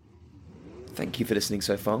 Thank you for listening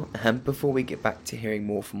so far. And before we get back to hearing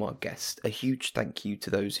more from our guest, a huge thank you to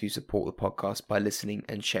those who support the podcast by listening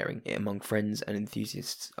and sharing it among friends and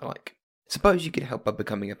enthusiasts alike. Suppose you could help by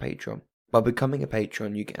becoming a patron. By becoming a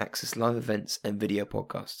patron, you can access live events and video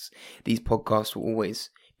podcasts. These podcasts will always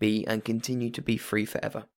be and continue to be free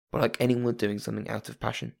forever. But like anyone doing something out of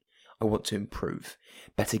passion, I want to improve.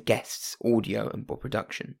 Better guests, audio and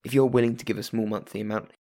production. If you're willing to give a small monthly amount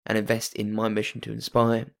and invest in my mission to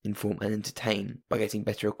inspire, inform and entertain by getting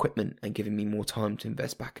better equipment and giving me more time to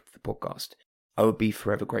invest back into the podcast, I would be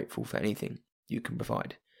forever grateful for anything you can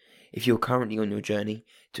provide. If you're currently on your journey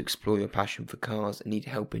to explore your passion for cars and need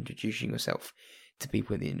help introducing yourself to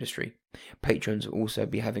people in the industry, patrons will also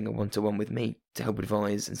be having a one-to-one with me to help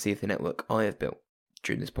advise and see if the network I have built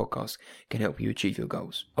during this podcast can help you achieve your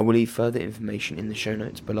goals. I will leave further information in the show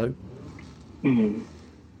notes below.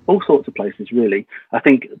 All sorts of places, really. I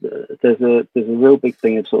think there's a real big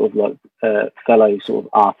thing of sort of like fellow sort of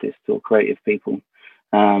artists or creative people.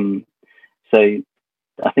 So I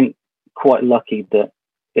think quite lucky that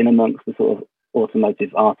in amongst the sort of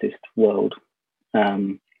automotive artist world,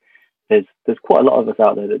 there's quite a lot of us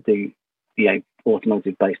out there that do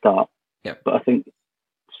automotive based art. Yeah. But I think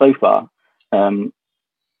so far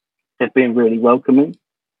they've been really welcoming,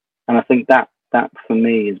 and I think that for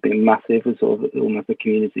me has been massive as sort of almost a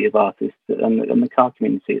community of artists, and the car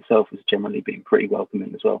community itself has generally been pretty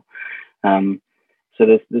welcoming as well. So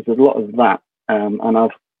there's a lot of that, and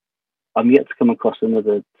I'm yet to come across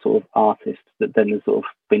another sort of artist that then has sort of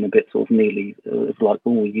been a bit sort of nearly like,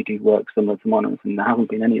 oh, you do work similar to mine, and there hasn't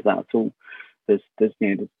been any of that at all. There's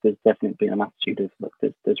definitely been an attitude of, look,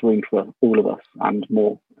 there's room for all of us and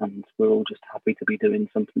more, and we're all just happy to be doing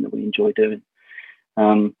something that we enjoy doing.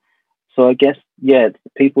 So I guess,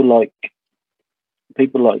 people like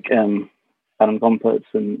Adam Gompertz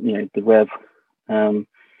and the Rev.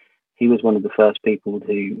 He was one of the first people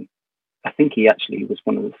I think he actually was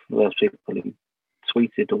one of the first people who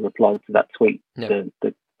tweeted or replied to that tweet, Yeah.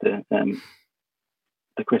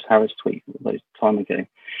 the Chris Harris tweet a long time ago,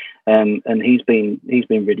 and he's been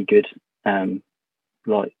really good,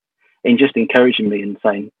 like in just encouraging me and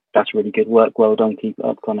saying that's really good work, well done, keep it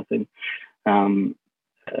up, kind of thing. So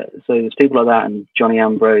there's people like that, and Johnny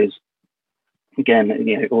Ambrose, again,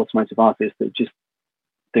 automotive artists that are just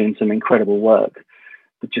doing some incredible work,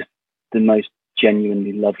 but just the most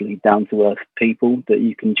genuinely lovely, down to earth people that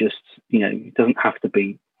you can just, it doesn't have to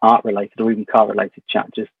be art related or even car related chat,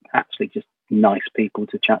 just nice people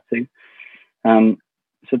to chat to.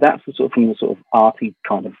 So that's the sort of from the sort of arty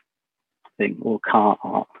kind of thing, or car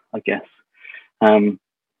art, I guess. But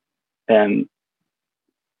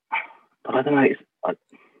I don't know.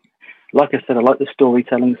 Like I said, I like the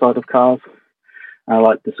storytelling side of cars. I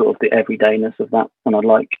like the sort of the everydayness of that, and I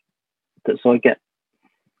like that. So I get,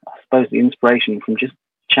 I suppose, the inspiration from just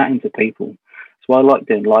chatting to people. So I like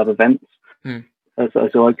doing live events.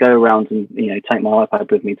 So I go around and take my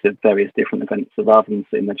iPad with me to various different events. So rather than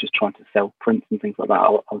sitting there just trying to sell prints and things like that,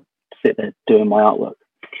 I'll sit there doing my artwork.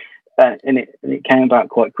 And it came about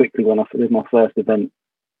quite quickly when I did my first event.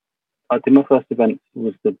 My first event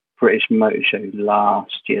was the British Motor Show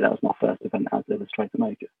last year. That was my first event as illustrator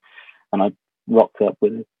maker, and I rocked up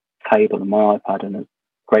with a table and my iPad and a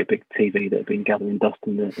great big TV that had been gathering dust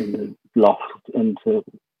in the loft, and to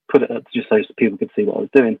put it up just so people could see what I was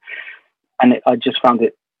doing. And I just found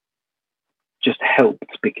it just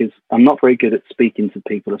helped, because I'm not very good at speaking to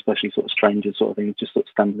people, especially sort of strangers, sort of thing, just sort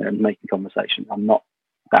of standing there and making conversation. I'm not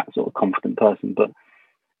that sort of confident person, but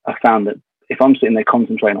I found that if I'm sitting there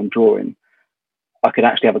concentrating on drawing, I could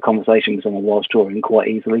actually have a conversation with someone whilst drawing quite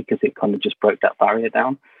easily, because it kind of just broke that barrier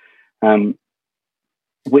down. And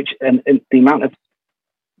the amount of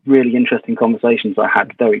really interesting conversations I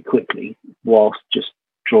had very quickly whilst just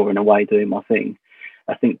drawing away, doing my thing,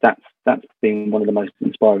 I think that's been one of the most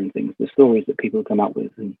inspiring things. The stories that people come up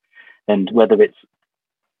with, and whether it's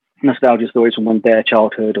nostalgia stories from their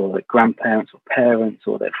childhood, or their grandparents or parents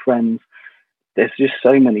or their friends, there's just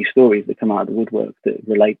so many stories that come out of the woodwork that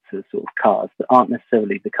relate to sort of cars that aren't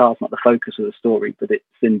necessarily, the car's not the focus of the story, but it's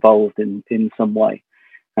involved in some way.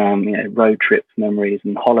 Road trips, memories,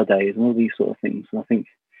 and holidays, and all these sort of things. And I think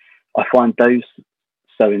I find those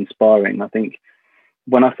so inspiring. I think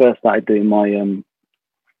when I first started doing my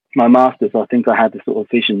masters, I think I had this sort of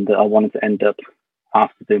vision that I wanted to end up,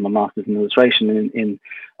 after doing my masters in illustration, in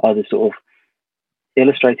either sort of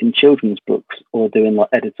illustrating children's books or doing like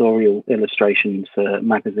editorial illustrations for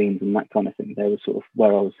magazines and that kind of thing. They were sort of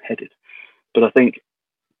where I was headed. But I think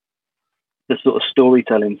the sort of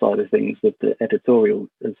storytelling side of things with the editorial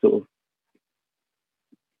is sort of,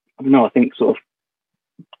 I don't know, I think sort of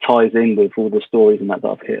ties in with all the stories and that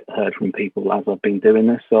I've heard from people as I've been doing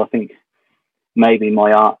this. So I think maybe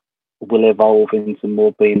my art will evolve into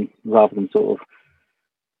more being, rather than sort of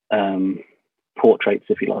portraits,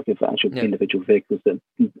 if you like, of actual individual vehicles, that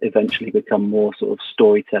eventually become more sort of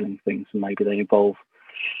storytelling things, and maybe they evolve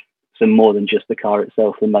some more than just the car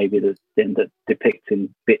itself, and maybe they end up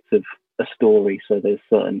depicting bits of a story. So there's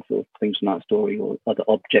certain sort of things from that story, or other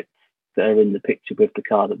objects that are in the picture with the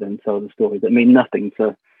car that then tell the story, that mean nothing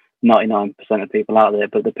to 99% of people out there,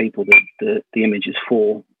 but the people that the image is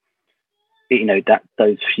for, that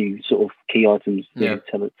those few sort of key items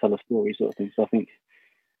tell a story, sort of thing. So I think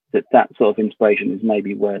that sort of inspiration is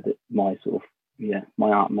maybe where my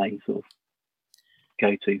art may sort of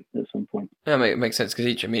go to at some point. Yeah, it makes sense, because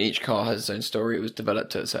each car has its own story. It was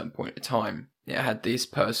developed at a certain point in time. It had this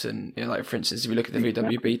person, like for instance, if you look at the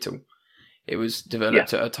VW Beetle, it was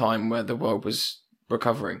developed at a time where the world was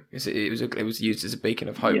recovering. It was used as a beacon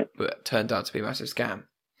of hope, but it turned out to be a massive scam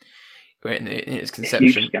in its conception.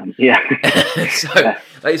 Huge scam, yeah. So,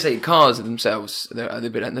 like you say, cars themselves, the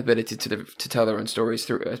ability to tell their own stories,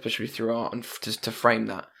 especially through art, and to frame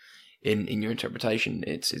that in your interpretation,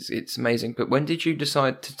 it's amazing. But when did you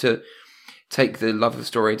decide to take the love of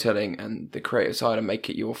storytelling and the creative side and make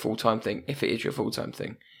it your full-time thing, if it is your full-time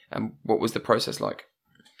thing? And what was the process like?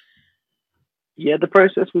 Yeah, the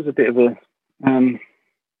process was a bit of a, I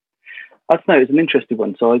don't know, it was an interesting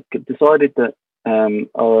one. So I decided that I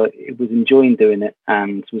was enjoying doing it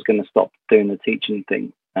and was going to stop doing the teaching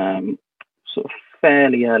thing sort of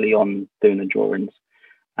fairly early on, doing the drawings.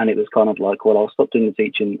 And it was kind of like, well, I'll stop doing the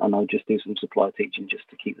teaching and I'll just do some supply teaching just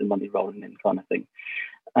to keep the money rolling in, kind of thing.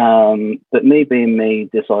 But me being me,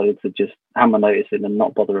 decided to just hand my notice in and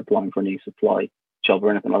not bother applying for any supply job or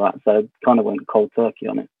anything like that. So I kind of went cold turkey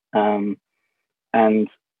on it. And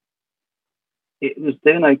it was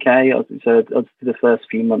doing okay. I did the first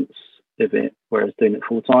few months of it where I was doing it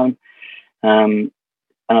full time. And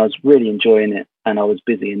I was really enjoying it, and I was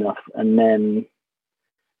busy enough. And then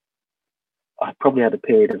I probably had a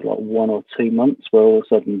period of like 1 or 2 months where all of a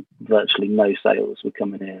sudden virtually no sales were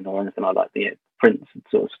coming in or anything like that. The prints had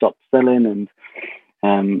sort of stopped selling,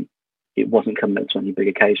 and it wasn't coming up to any big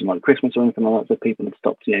occasion like Christmas or anything like that. So people had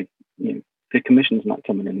stopped, the commissions not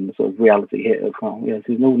coming in, and the sort of reality hit of, oh, yeah,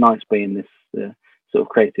 it's all nice being this sort of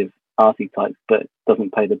creative arty type, but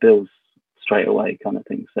doesn't pay the bills straight away kind of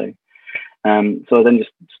thing. So I then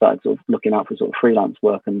just started sort of looking out for sort of freelance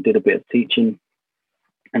work and did a bit of teaching,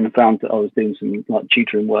 and found that I was doing some like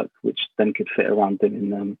tutoring work, which then could fit around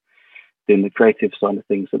doing the creative side of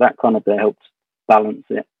things. So that kind of helped balance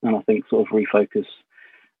it, and I think sort of refocus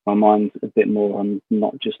my mind a bit more on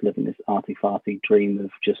not just living this arty-farty dream of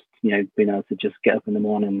just, being able to just get up in the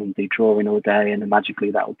morning and do drawing all day and then magically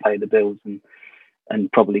that will pay the bills,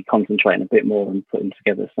 and probably concentrating a bit more on putting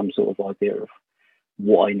together some sort of idea of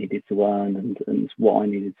what I needed to earn and what I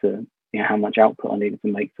needed to, how much output I needed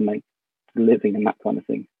to make a living and that kind of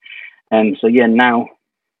thing. And so, now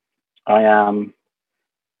I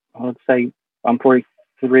would say I'm probably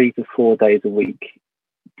 3 to 4 days a week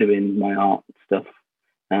doing my art stuff.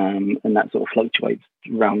 And that sort of fluctuates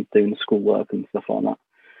around doing schoolwork and stuff like that.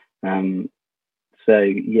 So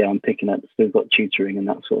I'm picking up, still got tutoring and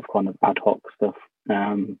that sort of kind of ad hoc stuff.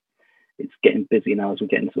 It's getting busy now as we're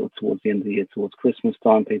getting sort of towards the end of the year, towards Christmas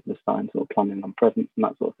time. People are starting sort of planning on presents and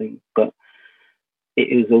that sort of thing. But it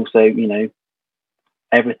is also,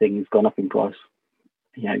 everything has gone up in price,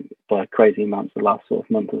 by crazy amounts the last sort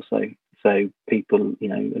of month or so. So people,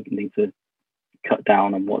 need to cut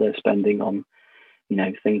down on what they're spending on,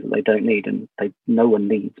 things that they don't need, and no one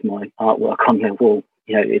needs my artwork on their wall.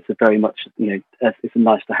 It's a very much, it's a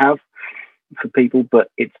nice to have for people, but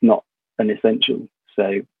it's not an essential.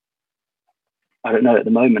 So I don't know. At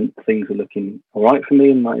the moment, things are looking all right for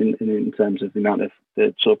me in terms of the amount of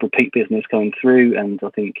the sort of repeat business coming through, and I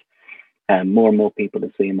think more and more people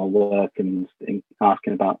are seeing my work and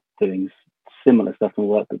asking about doing similar stuff and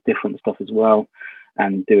work, but different stuff as well.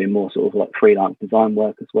 And doing more sort of like freelance design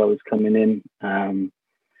work as well is coming in.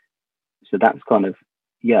 So that's kind of,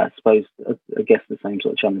 I suppose, I guess the same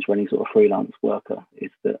sort of challenge for any sort of freelance worker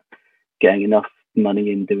is that getting enough money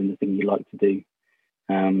in doing the thing you like to do,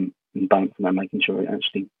 and balancing that, making sure it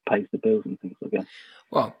actually pays the bills and things, I guess.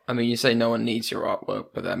 Well, I mean, you say no one needs your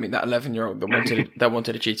artwork, but I mean, that 11-year-old that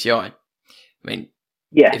wanted a GTI. I mean,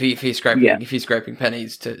 yeah, if he's scraping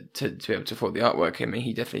pennies to be able to afford the artwork, I mean,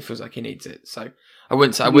 he definitely feels like he needs it. So I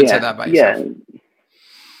wouldn't say that about yourself. Yeah.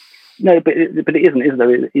 No, but it isn't, is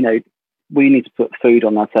there? We need to put food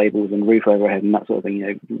on our tables and roof over our head and that sort of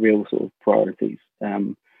thing. Real sort of priorities.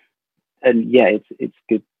 And it's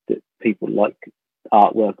good that people like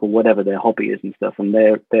artwork or whatever their hobby is and stuff, and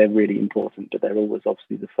they're really important. But they're always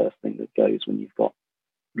obviously the first thing that goes when you've got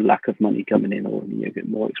lack of money coming in, or you get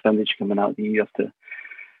more expenditure coming out. You have to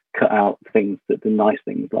cut out things the nice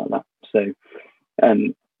things like that. So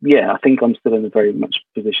I think I'm still in a very much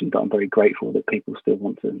position that I'm very grateful that people still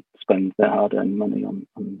want to spend their hard-earned money on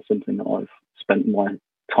something that I've spent my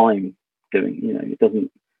time doing. It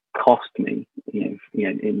doesn't cost me,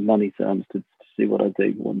 in money terms to do what I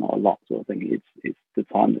do, or not a lot sort of thing. It's the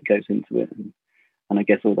time that goes into it, and I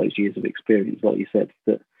guess all those years of experience, like you said,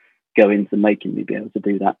 that go into making me be able to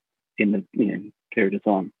do that in the period of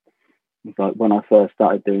time. It's like when I first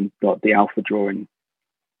started doing like the alpha drawing,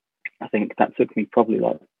 I think that took me probably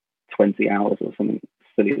like 20 hours or something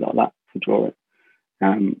silly like that to draw it.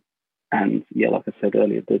 And like I said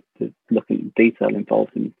earlier, the looking at detail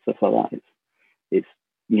involved in stuff like that,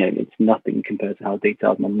 it's nothing compared to how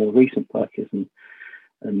detailed my more recent work is,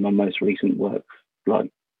 and my most recent works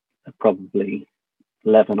like are probably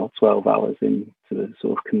 11 or 12 hours into the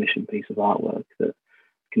sort of commission piece of artwork that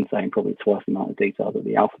contain probably twice the amount of detail that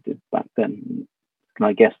the alpha did back then. And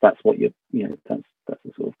I guess that's what that's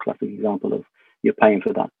a sort of classic example of you're paying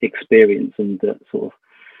for that experience and that sort of,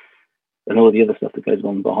 and all the other stuff that goes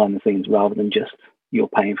on behind the scenes, rather than just you're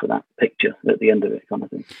paying for that picture at the end of it kind of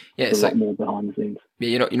thing. Yeah, it's a lot more behind the scenes.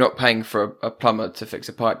 Yeah, you're not paying for a plumber to fix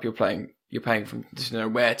a pipe. You're paying for just to know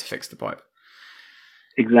where to fix the pipe.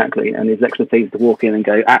 Exactly, and his expertise to walk in and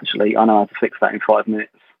go, actually, I know how to fix that in 5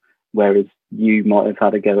 minutes, whereas you might have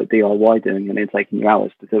had a go at DIY doing it and it's taking you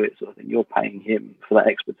hours to do it, sort of thing. You're paying him for that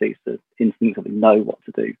expertise to instinctively know what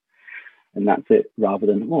to do, and that's it. Rather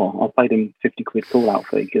than, I paid him 50 quid call out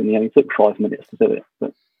fee, and he only took 5 minutes to do it.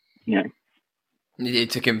 But it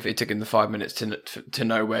took him the 5 minutes to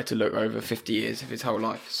know where to look over 50 years of his whole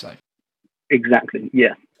life. So exactly,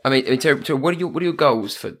 yeah. I mean, so what are your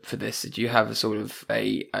goals for this? Do you have a sort of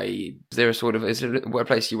is there a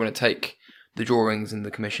place you want to take the drawings and the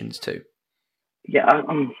commissions to? Yeah,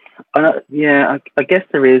 I guess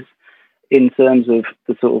there is. in terms of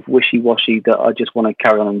the sort of wishy-washy that I just want to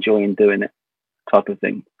carry on enjoying doing it type of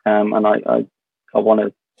thing. And I want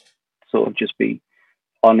to sort of just be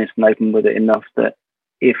honest and open with it enough that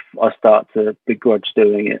if I start to begrudge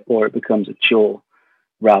doing it or it becomes a chore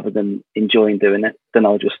rather than enjoying doing it, then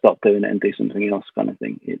I'll just stop doing it and do something else kind of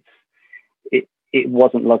thing. It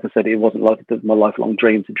wasn't, like I said, it wasn't like my lifelong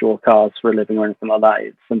dream to draw cars for a living or anything like that.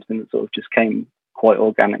 It's something that sort of just came quite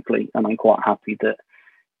organically, and I'm quite happy that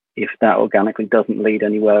if that organically doesn't lead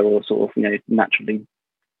anywhere or sort of, naturally,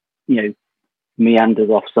 meanders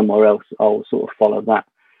off somewhere else, I'll sort of follow that.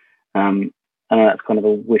 And that's kind of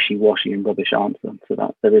a wishy-washy and rubbish answer to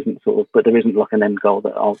that. There isn't like an end goal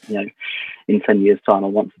that I'll, in 10 years' time I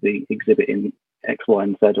want to be exhibiting X, Y,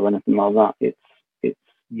 and Z or anything like that.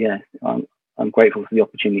 I'm grateful for the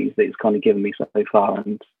opportunities that it's kind of given me so far,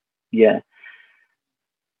 and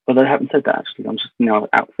But I haven't said that actually. I'm just now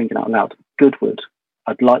thinking out loud. Goodwood.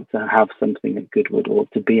 I'd like to have something at Goodwood, or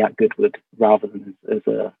to be at Goodwood, rather than as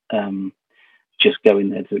a just going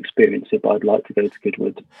there to experience it. But I'd like to go to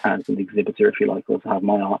Goodwood as an exhibitor, if you like, or to have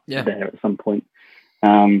my art there at some point.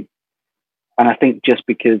 And I think just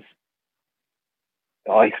because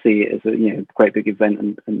I see it as a great big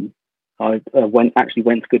event, and I went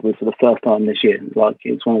to Goodwood for the first time this year.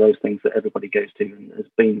 It's one of those things that everybody goes to, and there's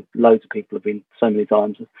been loads of people have been so many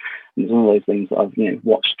times. And it's one of those things that I've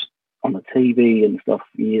watched on the TV and stuff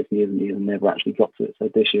for years and years and years, and never actually got to it. So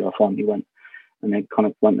this year I finally went, and then kind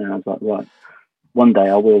of went there. And I was like, right, one day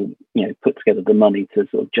I will put together the money to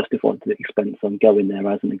sort of justify the expense on going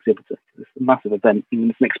there as an exhibitor. It's a massive event, and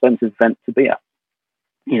it's an expensive event to be at.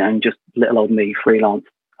 And just little old me, freelance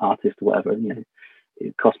artist or whatever,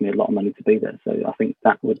 it cost me a lot of money to be there. So I think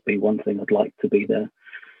that would be one thing I'd like to be there,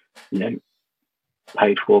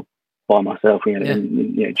 paid for by myself,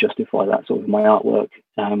 and justify that sort of my artwork.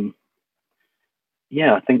 I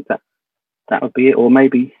think that would be it. Or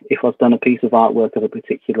maybe if I've done a piece of artwork of a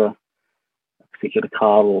particular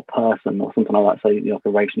car or person or something like that, say like a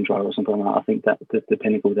racing driver or something like that, I think that the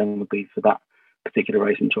pinnacle then would be for that particular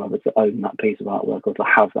racing driver to own that piece of artwork, or to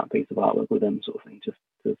have that piece of artwork with them, sort of thing. Just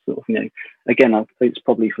to sort of, again, it's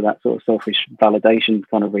probably for that sort of selfish validation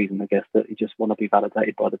kind of reason, I guess, that you just want to be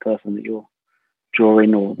validated by the person that you're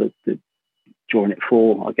drawing, or the drawing it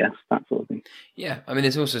for, I guess, that sort of thing. Yeah, I mean,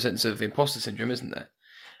 there's also a sense of imposter syndrome, isn't there?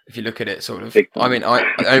 If you look at it, sort of. I mean,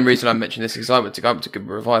 the only reason I mentioned this is I went to Good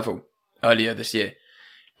Revival earlier this year,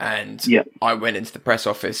 and I went into the press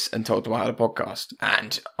office and told them I had a podcast,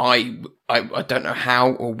 and I don't know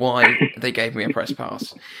how or why they gave me a press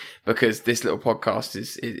pass, because this little podcast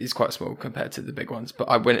is quite small compared to the big ones. But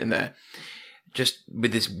I went in there just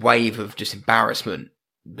with this wave of just embarrassment,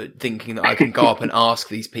 but thinking that I can go up and ask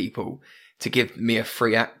these people to give me a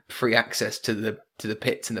free access to the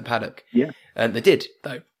pits in the paddock. Yeah, and they did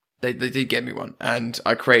though. They did get me one, and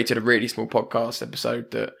I created a really small podcast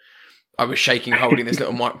episode that I was shaking, holding this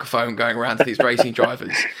little microphone, going around to these racing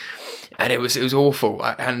drivers, and it was awful.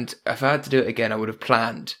 And if I had to do it again, I would have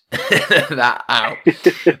planned that out.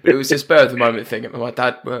 But it was a spur of the moment thing. And my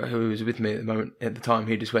dad, who was with me at the time,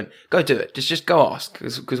 he just went, "Go do it. Just go ask,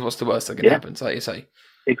 because what's the worst that can happen?" So like you say,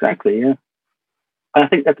 exactly, yeah. And I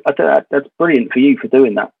think that's brilliant for you for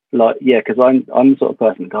doing that. Because I'm the sort of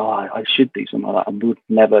person that I should do something like that, and would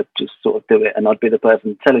never just sort of do it. And I'd be the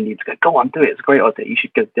person telling you to go on, do it. It's a great idea. You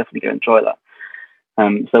should definitely go and try that.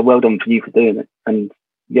 So well done for you for doing it. And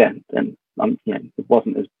it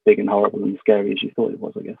wasn't as big and horrible and scary as you thought it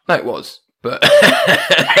was, I guess. No, it was, but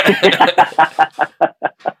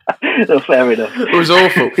fair enough. It was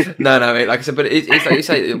awful. No, like I said, but it's like you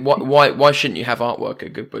say. Why shouldn't you have artwork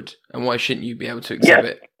at Goodwood, and why shouldn't you be able to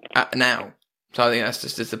exhibit now? So I think that's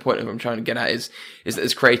just the point of what I'm trying to get at is that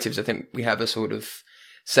as creatives, I think we have a sort of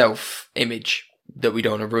self-image that we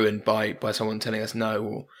don't want to ruin by someone telling us no.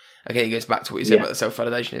 Or again, it goes back to what you said about the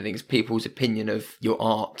self-validation. I think it's people's opinion of your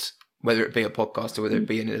art, whether it be a podcast or whether it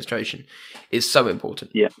be an illustration, is so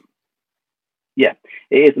important. Yeah,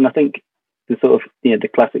 it is, and I think the sort of the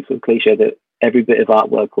classic sort of cliche that every bit of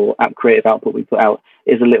artwork or creative output we put out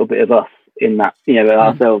is a little bit of us in that,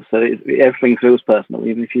 ourselves. So everything feels personal,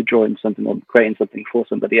 even if you're drawing something or creating something for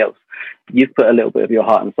somebody else. You've put a little bit of your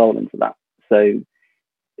heart and soul into that. So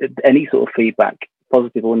any sort of feedback,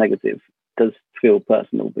 positive or negative, does feel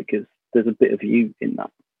personal because there's a bit of you in that.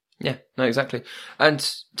 Yeah, no, exactly. And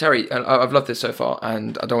Terry, I've loved this so far,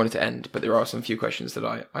 and I don't want it to end, but there are some few questions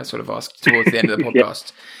that I sort of asked towards the end of the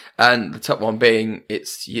podcast. And the top one being,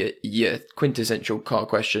 it's your quintessential car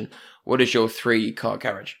question. What is your 3-car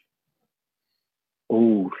garage?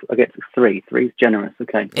 Oh, I get to 3. 3 is generous.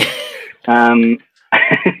 Okay.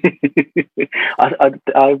 I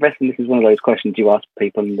reckon this is one of those questions you ask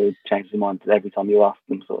people and they change their mind every time you ask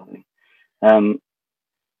them, sort of thing. Um,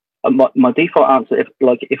 my default answer,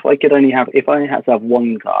 if I had to have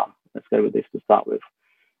one car, let's go with this to start with,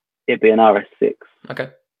 it'd be an RS6. Okay.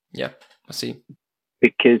 Yeah, I see.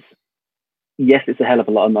 Because yes, it's a hell of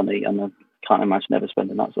a lot of money, and I can't imagine ever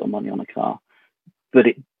spending that sort of money on a car, but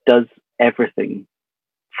it does everything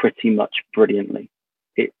pretty much brilliantly.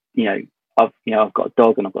 I've got a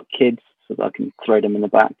dog and I've got kids, so that I can throw them in the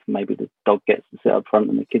back. Maybe the dog gets to sit up front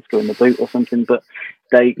and the kids go in the boot or something. But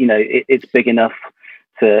it's big enough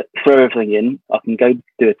to throw everything in. I can go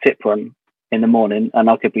do a tip run in the morning, and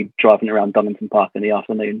I could be driving around Donington Park in the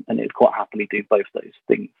afternoon, and it'd quite happily do both those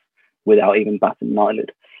things without even batting an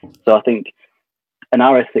eyelid. So I think an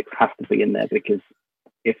RS6 has to be in there, because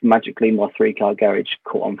if magically my 3-car garage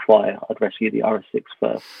caught on fire, I'd rescue the RS6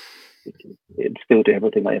 first. It'd still do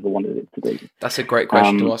everything I ever wanted it to do. That's a great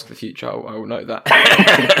question to ask the future. I will note that.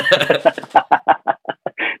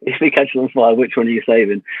 If we catch it on fire, which one are you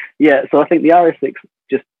saving? Yeah, so I think the RS6,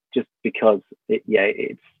 just because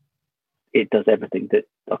it does everything that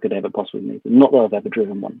I could ever possibly need. Not that I've ever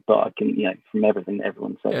driven one, but I can, from everything that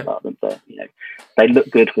everyone says about them, they look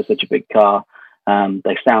good for such a big car.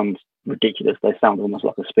 They sound ridiculous. They sound almost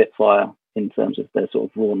like a Spitfire in terms of their sort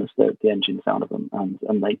of rawness, the engine sound of them. And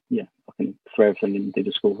I can throw everything in, do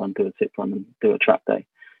the school run, do a tip run, and do a track day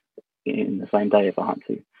in the same day if I had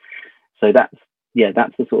to. So that's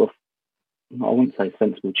the sort of, I wouldn't say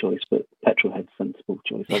sensible choice, but petrol head sensible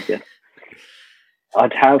choice, I guess.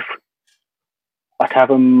 I'd have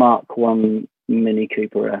a Mark 1 Mini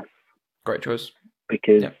Cooper S. Great choice.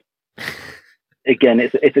 Because, again,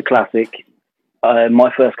 it's a classic.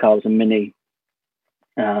 My first car was a Mini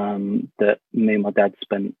that me and my dad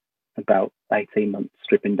spent about 18 months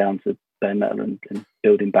stripping down to bare metal and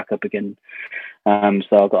building back up again. So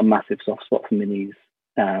I've got a massive soft spot for Minis,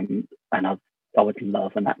 and I would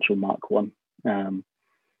love an actual Mark 1.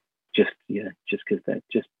 Just because they're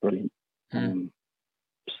just brilliant.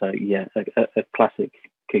 So a classic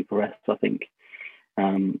Cooper S, I think.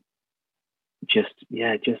 And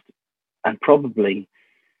probably,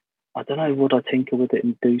 I don't know, would I tinker with it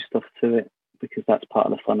and do stuff to it, because that's part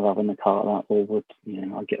of the fun of having a car like that, or would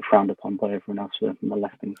I get frowned upon by everyone else for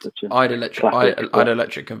molesting such a? I'd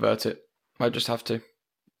electric convert it. I just have to.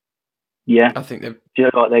 Yeah, I think they're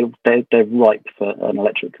ripe for an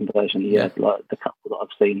electric conversion. Yeah, like the couple that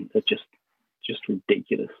I've seen are just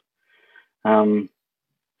ridiculous. So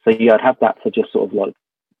I'd have that for just sort of like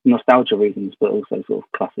nostalgia reasons, but also sort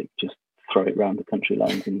of classic, just throw it around the country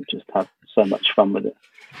lanes and just have so much fun with it.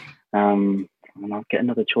 And I'll get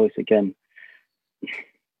another choice again.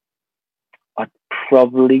 I'd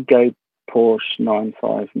probably go Porsche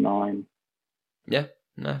 959. Yeah,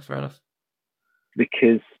 no, fair enough.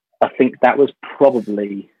 Because I think that was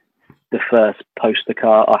probably the first poster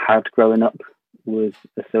car I had growing up, was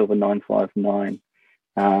a silver 959.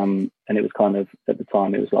 And it was kind of, at the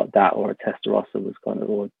time, it was like that, or a Testarossa was kind of,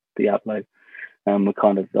 or the Diablo, were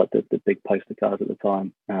kind of like the big poster cars at the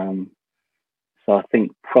time. So I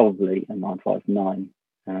think probably a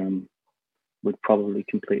 959 would probably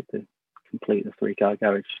complete the 3-car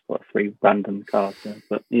garage, like 3 random cars.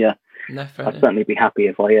 But yeah, no, I'd certainly be happy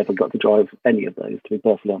if I ever got to drive any of those, to be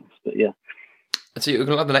perfectly honest. But yeah. So you're going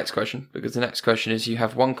to love the next question, because the next question is, you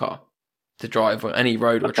have one car to drive on any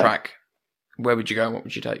road or track. Where would you go and what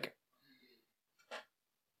would you take?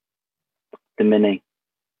 The Mini.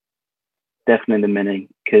 Definitely the Mini,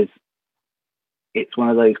 because it's one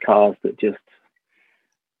of those cars that just,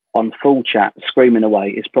 on full chat, screaming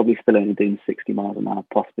away, it's probably still only doing 60 miles an hour,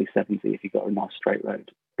 possibly 70 if you've got a nice straight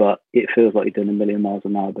road. But it feels like you're doing a million miles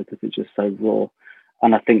an hour because it's just so raw.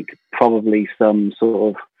 And I think probably some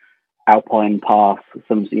sort of alpine path,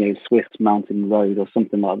 some Swiss mountain road or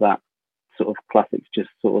something like that, sort of classics, just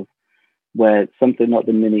sort of where something like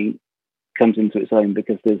the Mini comes into its own,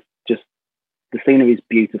 because there's just, the scenery is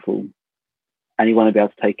beautiful and you want to be able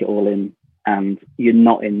to take it all in, and you're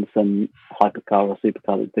not in some hypercar or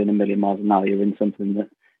supercar that's doing a million miles an hour. You're in something that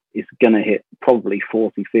is going to hit probably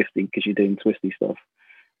 40, 50 because you're doing twisty stuff,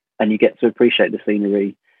 and you get to appreciate the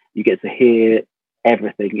scenery. You get to hear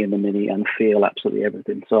everything in the Mini and feel absolutely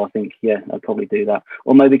everything. So I think, I'd probably do that,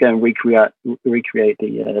 or maybe go and recreate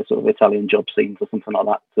the sort of Italian job scenes or something like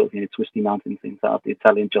that, sort of twisty mountain scenes out of the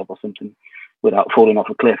Italian Job or something, without falling off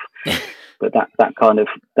a cliff. But that kind of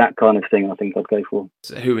thing, I think I'd go for.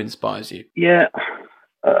 So who inspires you? Yeah,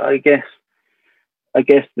 I guess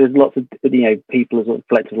there's lots of people, as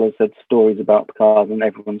collectively have said, stories about cars, and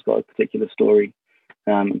everyone's got a particular story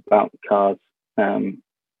about cars.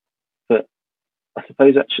 But I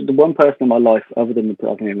suppose actually the one person in my life, other than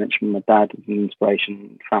I think I mentioned my dad, was an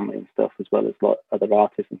inspiration, family and stuff, as well as like other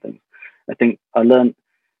artists and things. I think I learned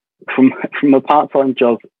from from a part-time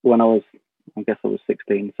job when I guess I was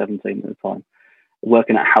 16, 17 at the time,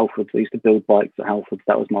 working at Halfords. I used to build bikes at Halfords.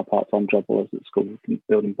 That was my part-time job while I was at school,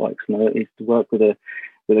 building bikes. And I used to work with a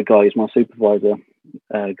guy who's my supervisor,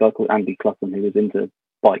 a guy called Andy Clutton, who was into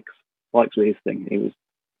bikes. Bikes were his thing. He was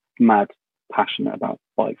mad passionate about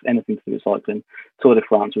bikes, anything to do with cycling. Tour de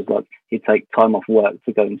France was like he'd take time off work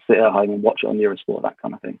to go and sit at home and watch it on Eurosport, that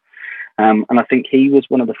kind of thing. And I think he was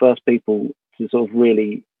one of the first people to sort of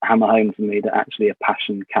really hammer home to me that actually a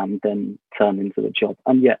passion can then turn into a job.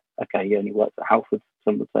 And yet, okay, he only works at Halfords.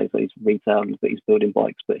 Some would say so he's retailing, but he's building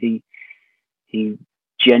bikes. But he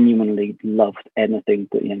genuinely loved anything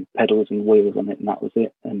that, you know, pedals and wheels on it, and that was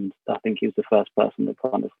it. And I think he was the first person that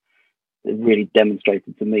kind of really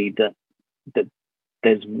demonstrated to me that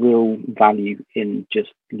there's real value in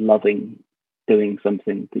just loving doing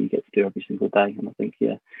something that you get to do every single day. And I think,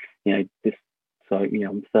 yeah, you know, so, you know,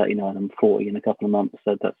 I'm 39, I'm 40 in a couple of months.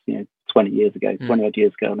 So that's, you know, 20 years ago, 20 odd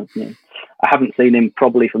years ago. And, you know, I haven't seen him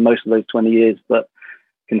probably for most of those 20 years, but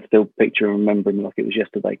can still picture and remember him like it was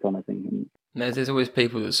yesterday kind of thing. And there's always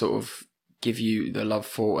people that sort of give you the love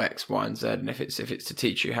for X, Y, and Z. And if it's to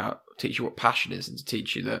teach you what passion is, and to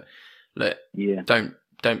teach you that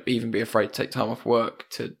don't even be afraid to take time off work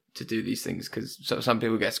to do these things, because some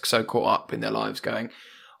people get so caught up in their lives going,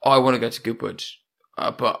 oh, I want to go to Goodwood,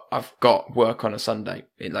 but I've got work on a Sunday.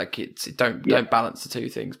 Don't balance the two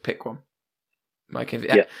things. Pick one. And pick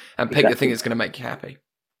exactly the thing that's going to make you happy.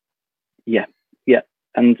 Yeah.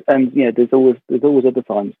 And yeah, there's always other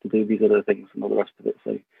times to do these other things and all the rest of it.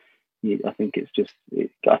 So yeah, I think it's just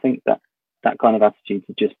I think that kind of attitude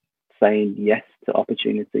to just saying yes to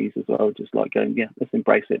opportunities as well, just like going, yeah, let's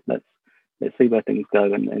embrace it. Let's see where things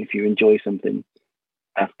go. And if you enjoy something,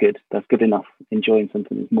 that's good. That's good enough. Enjoying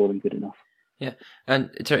something is more than good enough. Yeah.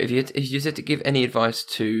 And sorry, if you had to give any advice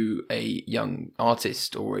to a young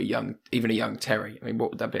artist or even a young Terry, I mean, what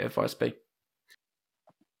would that bit of advice be?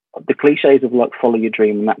 The cliches of like follow your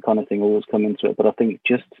dream and that kind of thing always come into it, but I think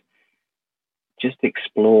just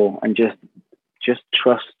explore and just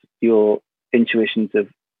trust your intuitions of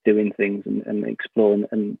doing things and explore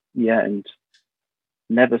and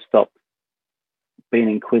never stop being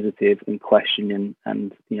inquisitive and questioning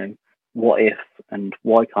and, you know, what if and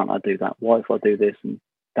why can't I do that? Why if I do this and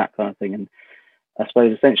that kind of thing? And I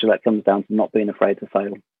suppose essentially that comes down to not being afraid to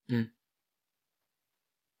fail.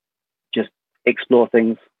 Just explore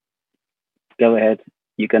things. Go ahead.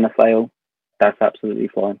 You're going to fail. That's absolutely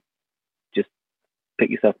fine. Just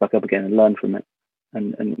pick yourself back up again and learn from it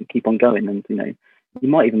and keep on going. And, you know, you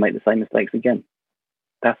might even make the same mistakes again.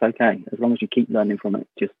 That's okay. As long as you keep learning from it,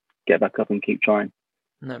 just get back up and keep trying.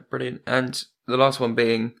 No, brilliant. And the last one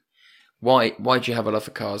being, why do you have a love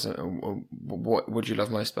for cars? Or what do you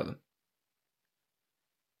love most about them?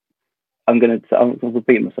 I'm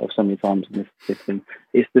repeating myself so many times in this thing.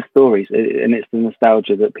 It's the stories and it's the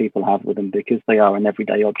nostalgia that people have with them because they are an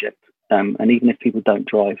everyday object. And even if people don't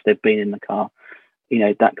drive, they've been in the car, you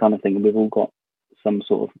know, that kind of thing. And we've all got some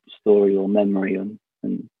sort of story or memory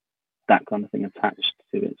and that kind of thing attached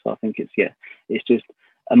to it. So I think it's just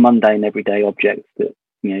a mundane everyday object that,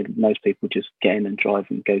 you know, most people just get in and drive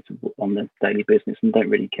and go to on their daily business and don't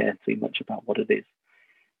really care too much about what it is.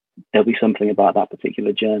 There'll be something about that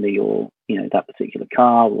particular journey or, you know, that particular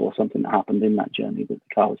car or something that happened in that journey that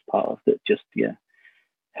the car was part of that just,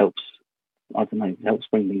 helps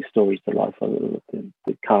bring these stories to life.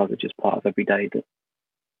 The cars are just part of every day that,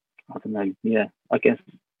 I don't know, I guess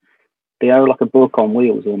they are like a book on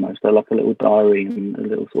wheels almost. They're like a little diary and a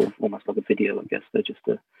little sort of almost like a video, I guess. They're just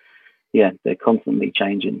they're constantly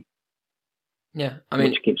changing. Yeah, I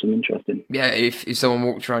mean, which keeps them interesting. Yeah, if someone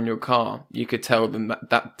walked around your car, you could tell them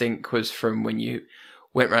that dink was from when you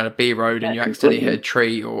went around a B road and you accidentally hit a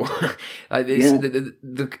tree, or like this.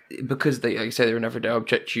 Because they, like you say, they're an everyday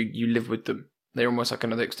object. You live with them. They're almost like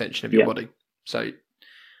another extension of your body. So,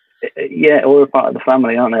 or a part of the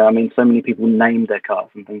family, aren't they? I mean, so many people name their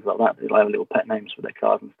cars and things like that. They have little pet names for their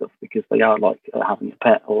cars and stuff because they are like having a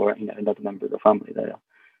pet or, you know, another member of the family.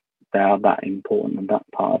 They are that important and that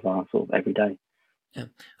part of our sort of everyday. Yeah,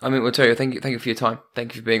 I mean, well, Terry, thank you for your time.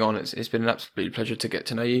 Thank you for being on. It's been an absolute pleasure to get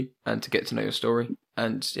to know you and to get to know your story.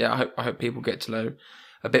 And yeah, I hope people get to know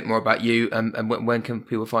a bit more about you. And when can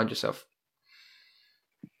people find yourself?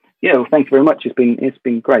 Yeah, well, thank you very much. It's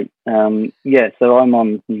been great. So I'm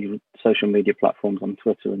on social media platforms on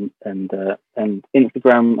Twitter and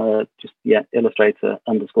Instagram.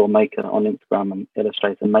 Illustrator_maker on Instagram and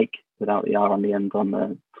Illustrator make without the R on the end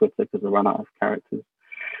on Twitter because I run out of characters.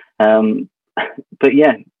 but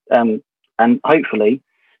yeah, and hopefully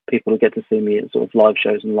people will get to see me at sort of live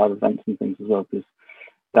shows and live events and things as well, because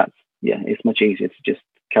that's, it's much easier to just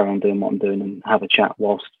carry on doing what I'm doing and have a chat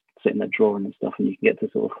whilst sitting there drawing and stuff, and you can get to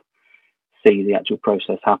sort of see the actual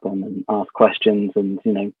process happen and ask questions, and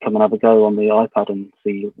come and have a go on the iPad and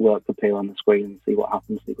see your work appear on the screen and see what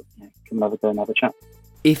happens. Come and have a go and have a chat.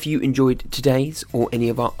 If you enjoyed today's or any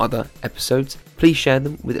of our other episodes, please share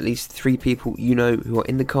them with at least 3 people you know who are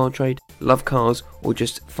in the car trade, love cars, or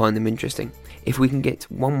just find them interesting. If we can get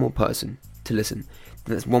one more person to listen,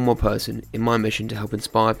 then that's one more person in my mission to help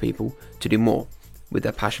inspire people to do more with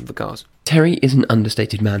their passion for cars. Terry is an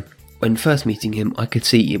understated man. When first meeting him, I could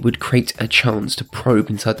see it would create a chance to probe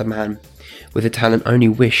inside the man with a talent I only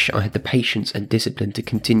wish I had the patience and discipline to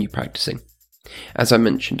continue practicing. As I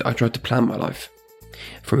mentioned, I tried to plan my life.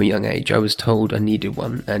 From a young age, I was told I needed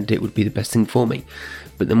one and it would be the best thing for me.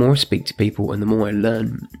 But the more I speak to people and the more I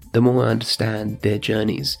learn, the more I understand their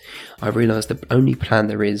journeys, I realise the only plan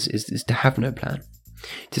there is to have no plan.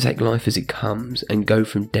 To take life as it comes and go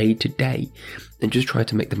from day to day and just try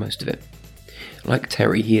to make the most of it. Like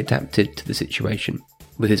Terry, he adapted to the situation,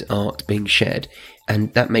 with his art being shared,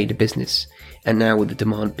 and that made a business. And now with the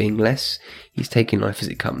demand being less, he's taking life as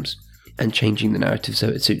it comes, and changing the narrative so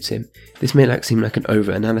it suits him. This may seem like an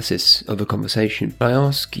over-analysis of a conversation, but I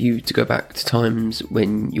ask you to go back to times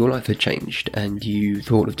when your life had changed, and you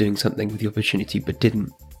thought of doing something with the opportunity but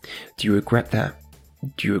didn't. Do you regret that?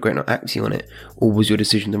 Do you regret not acting on it, or was your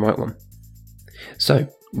decision the right one? So,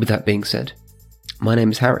 with that being said, my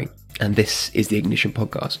name is Harry, and this is the Ignition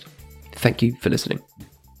Podcast. Thank you for listening.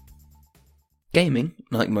 Gaming,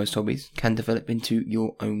 like most hobbies, can develop into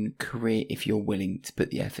your own career if you're willing to put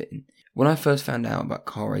the effort in. When I first found out about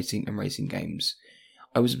car racing and racing games,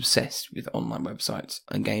 I was obsessed with online websites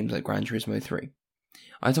and games like Gran Turismo 3.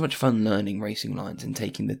 I had so much fun learning racing lines and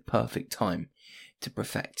taking the perfect time to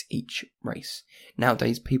perfect each race.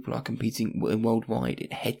 Nowadays, people are competing worldwide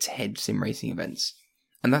in head-to-head sim racing events.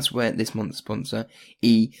 And that's where this month's sponsor,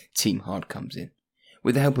 Team Hard, comes in.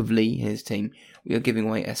 With the help of Lee and his team, we are giving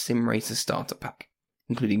away a Sim Racer starter pack,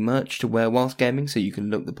 including merch to wear whilst gaming so you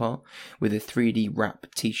can look the part, with a 3D wrap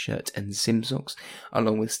t-shirt and sim socks,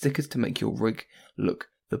 along with stickers to make your rig look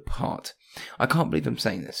the part. I can't believe I'm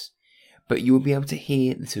saying this, but you will be able to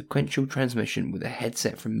hear the sequential transmission with a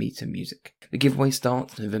headset from Meter Music. The giveaway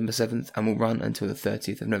starts November 7th and will run until the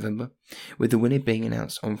 30th of November, with the winner being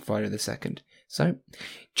announced on Friday the 2nd. So,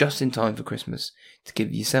 just in time for Christmas, to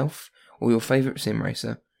give yourself or your favourite sim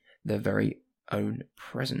racer their very own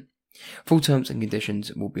present. Full terms and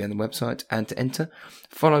conditions will be on the website, and to enter,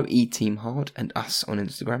 follow Team Hard and us on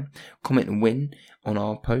Instagram, comment and win on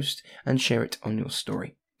our post, and share it on your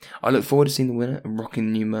story. I look forward to seeing the winner and rocking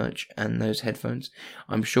the new merch and those headphones.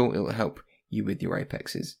 I'm sure it will help you with your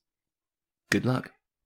Apexes. Good luck.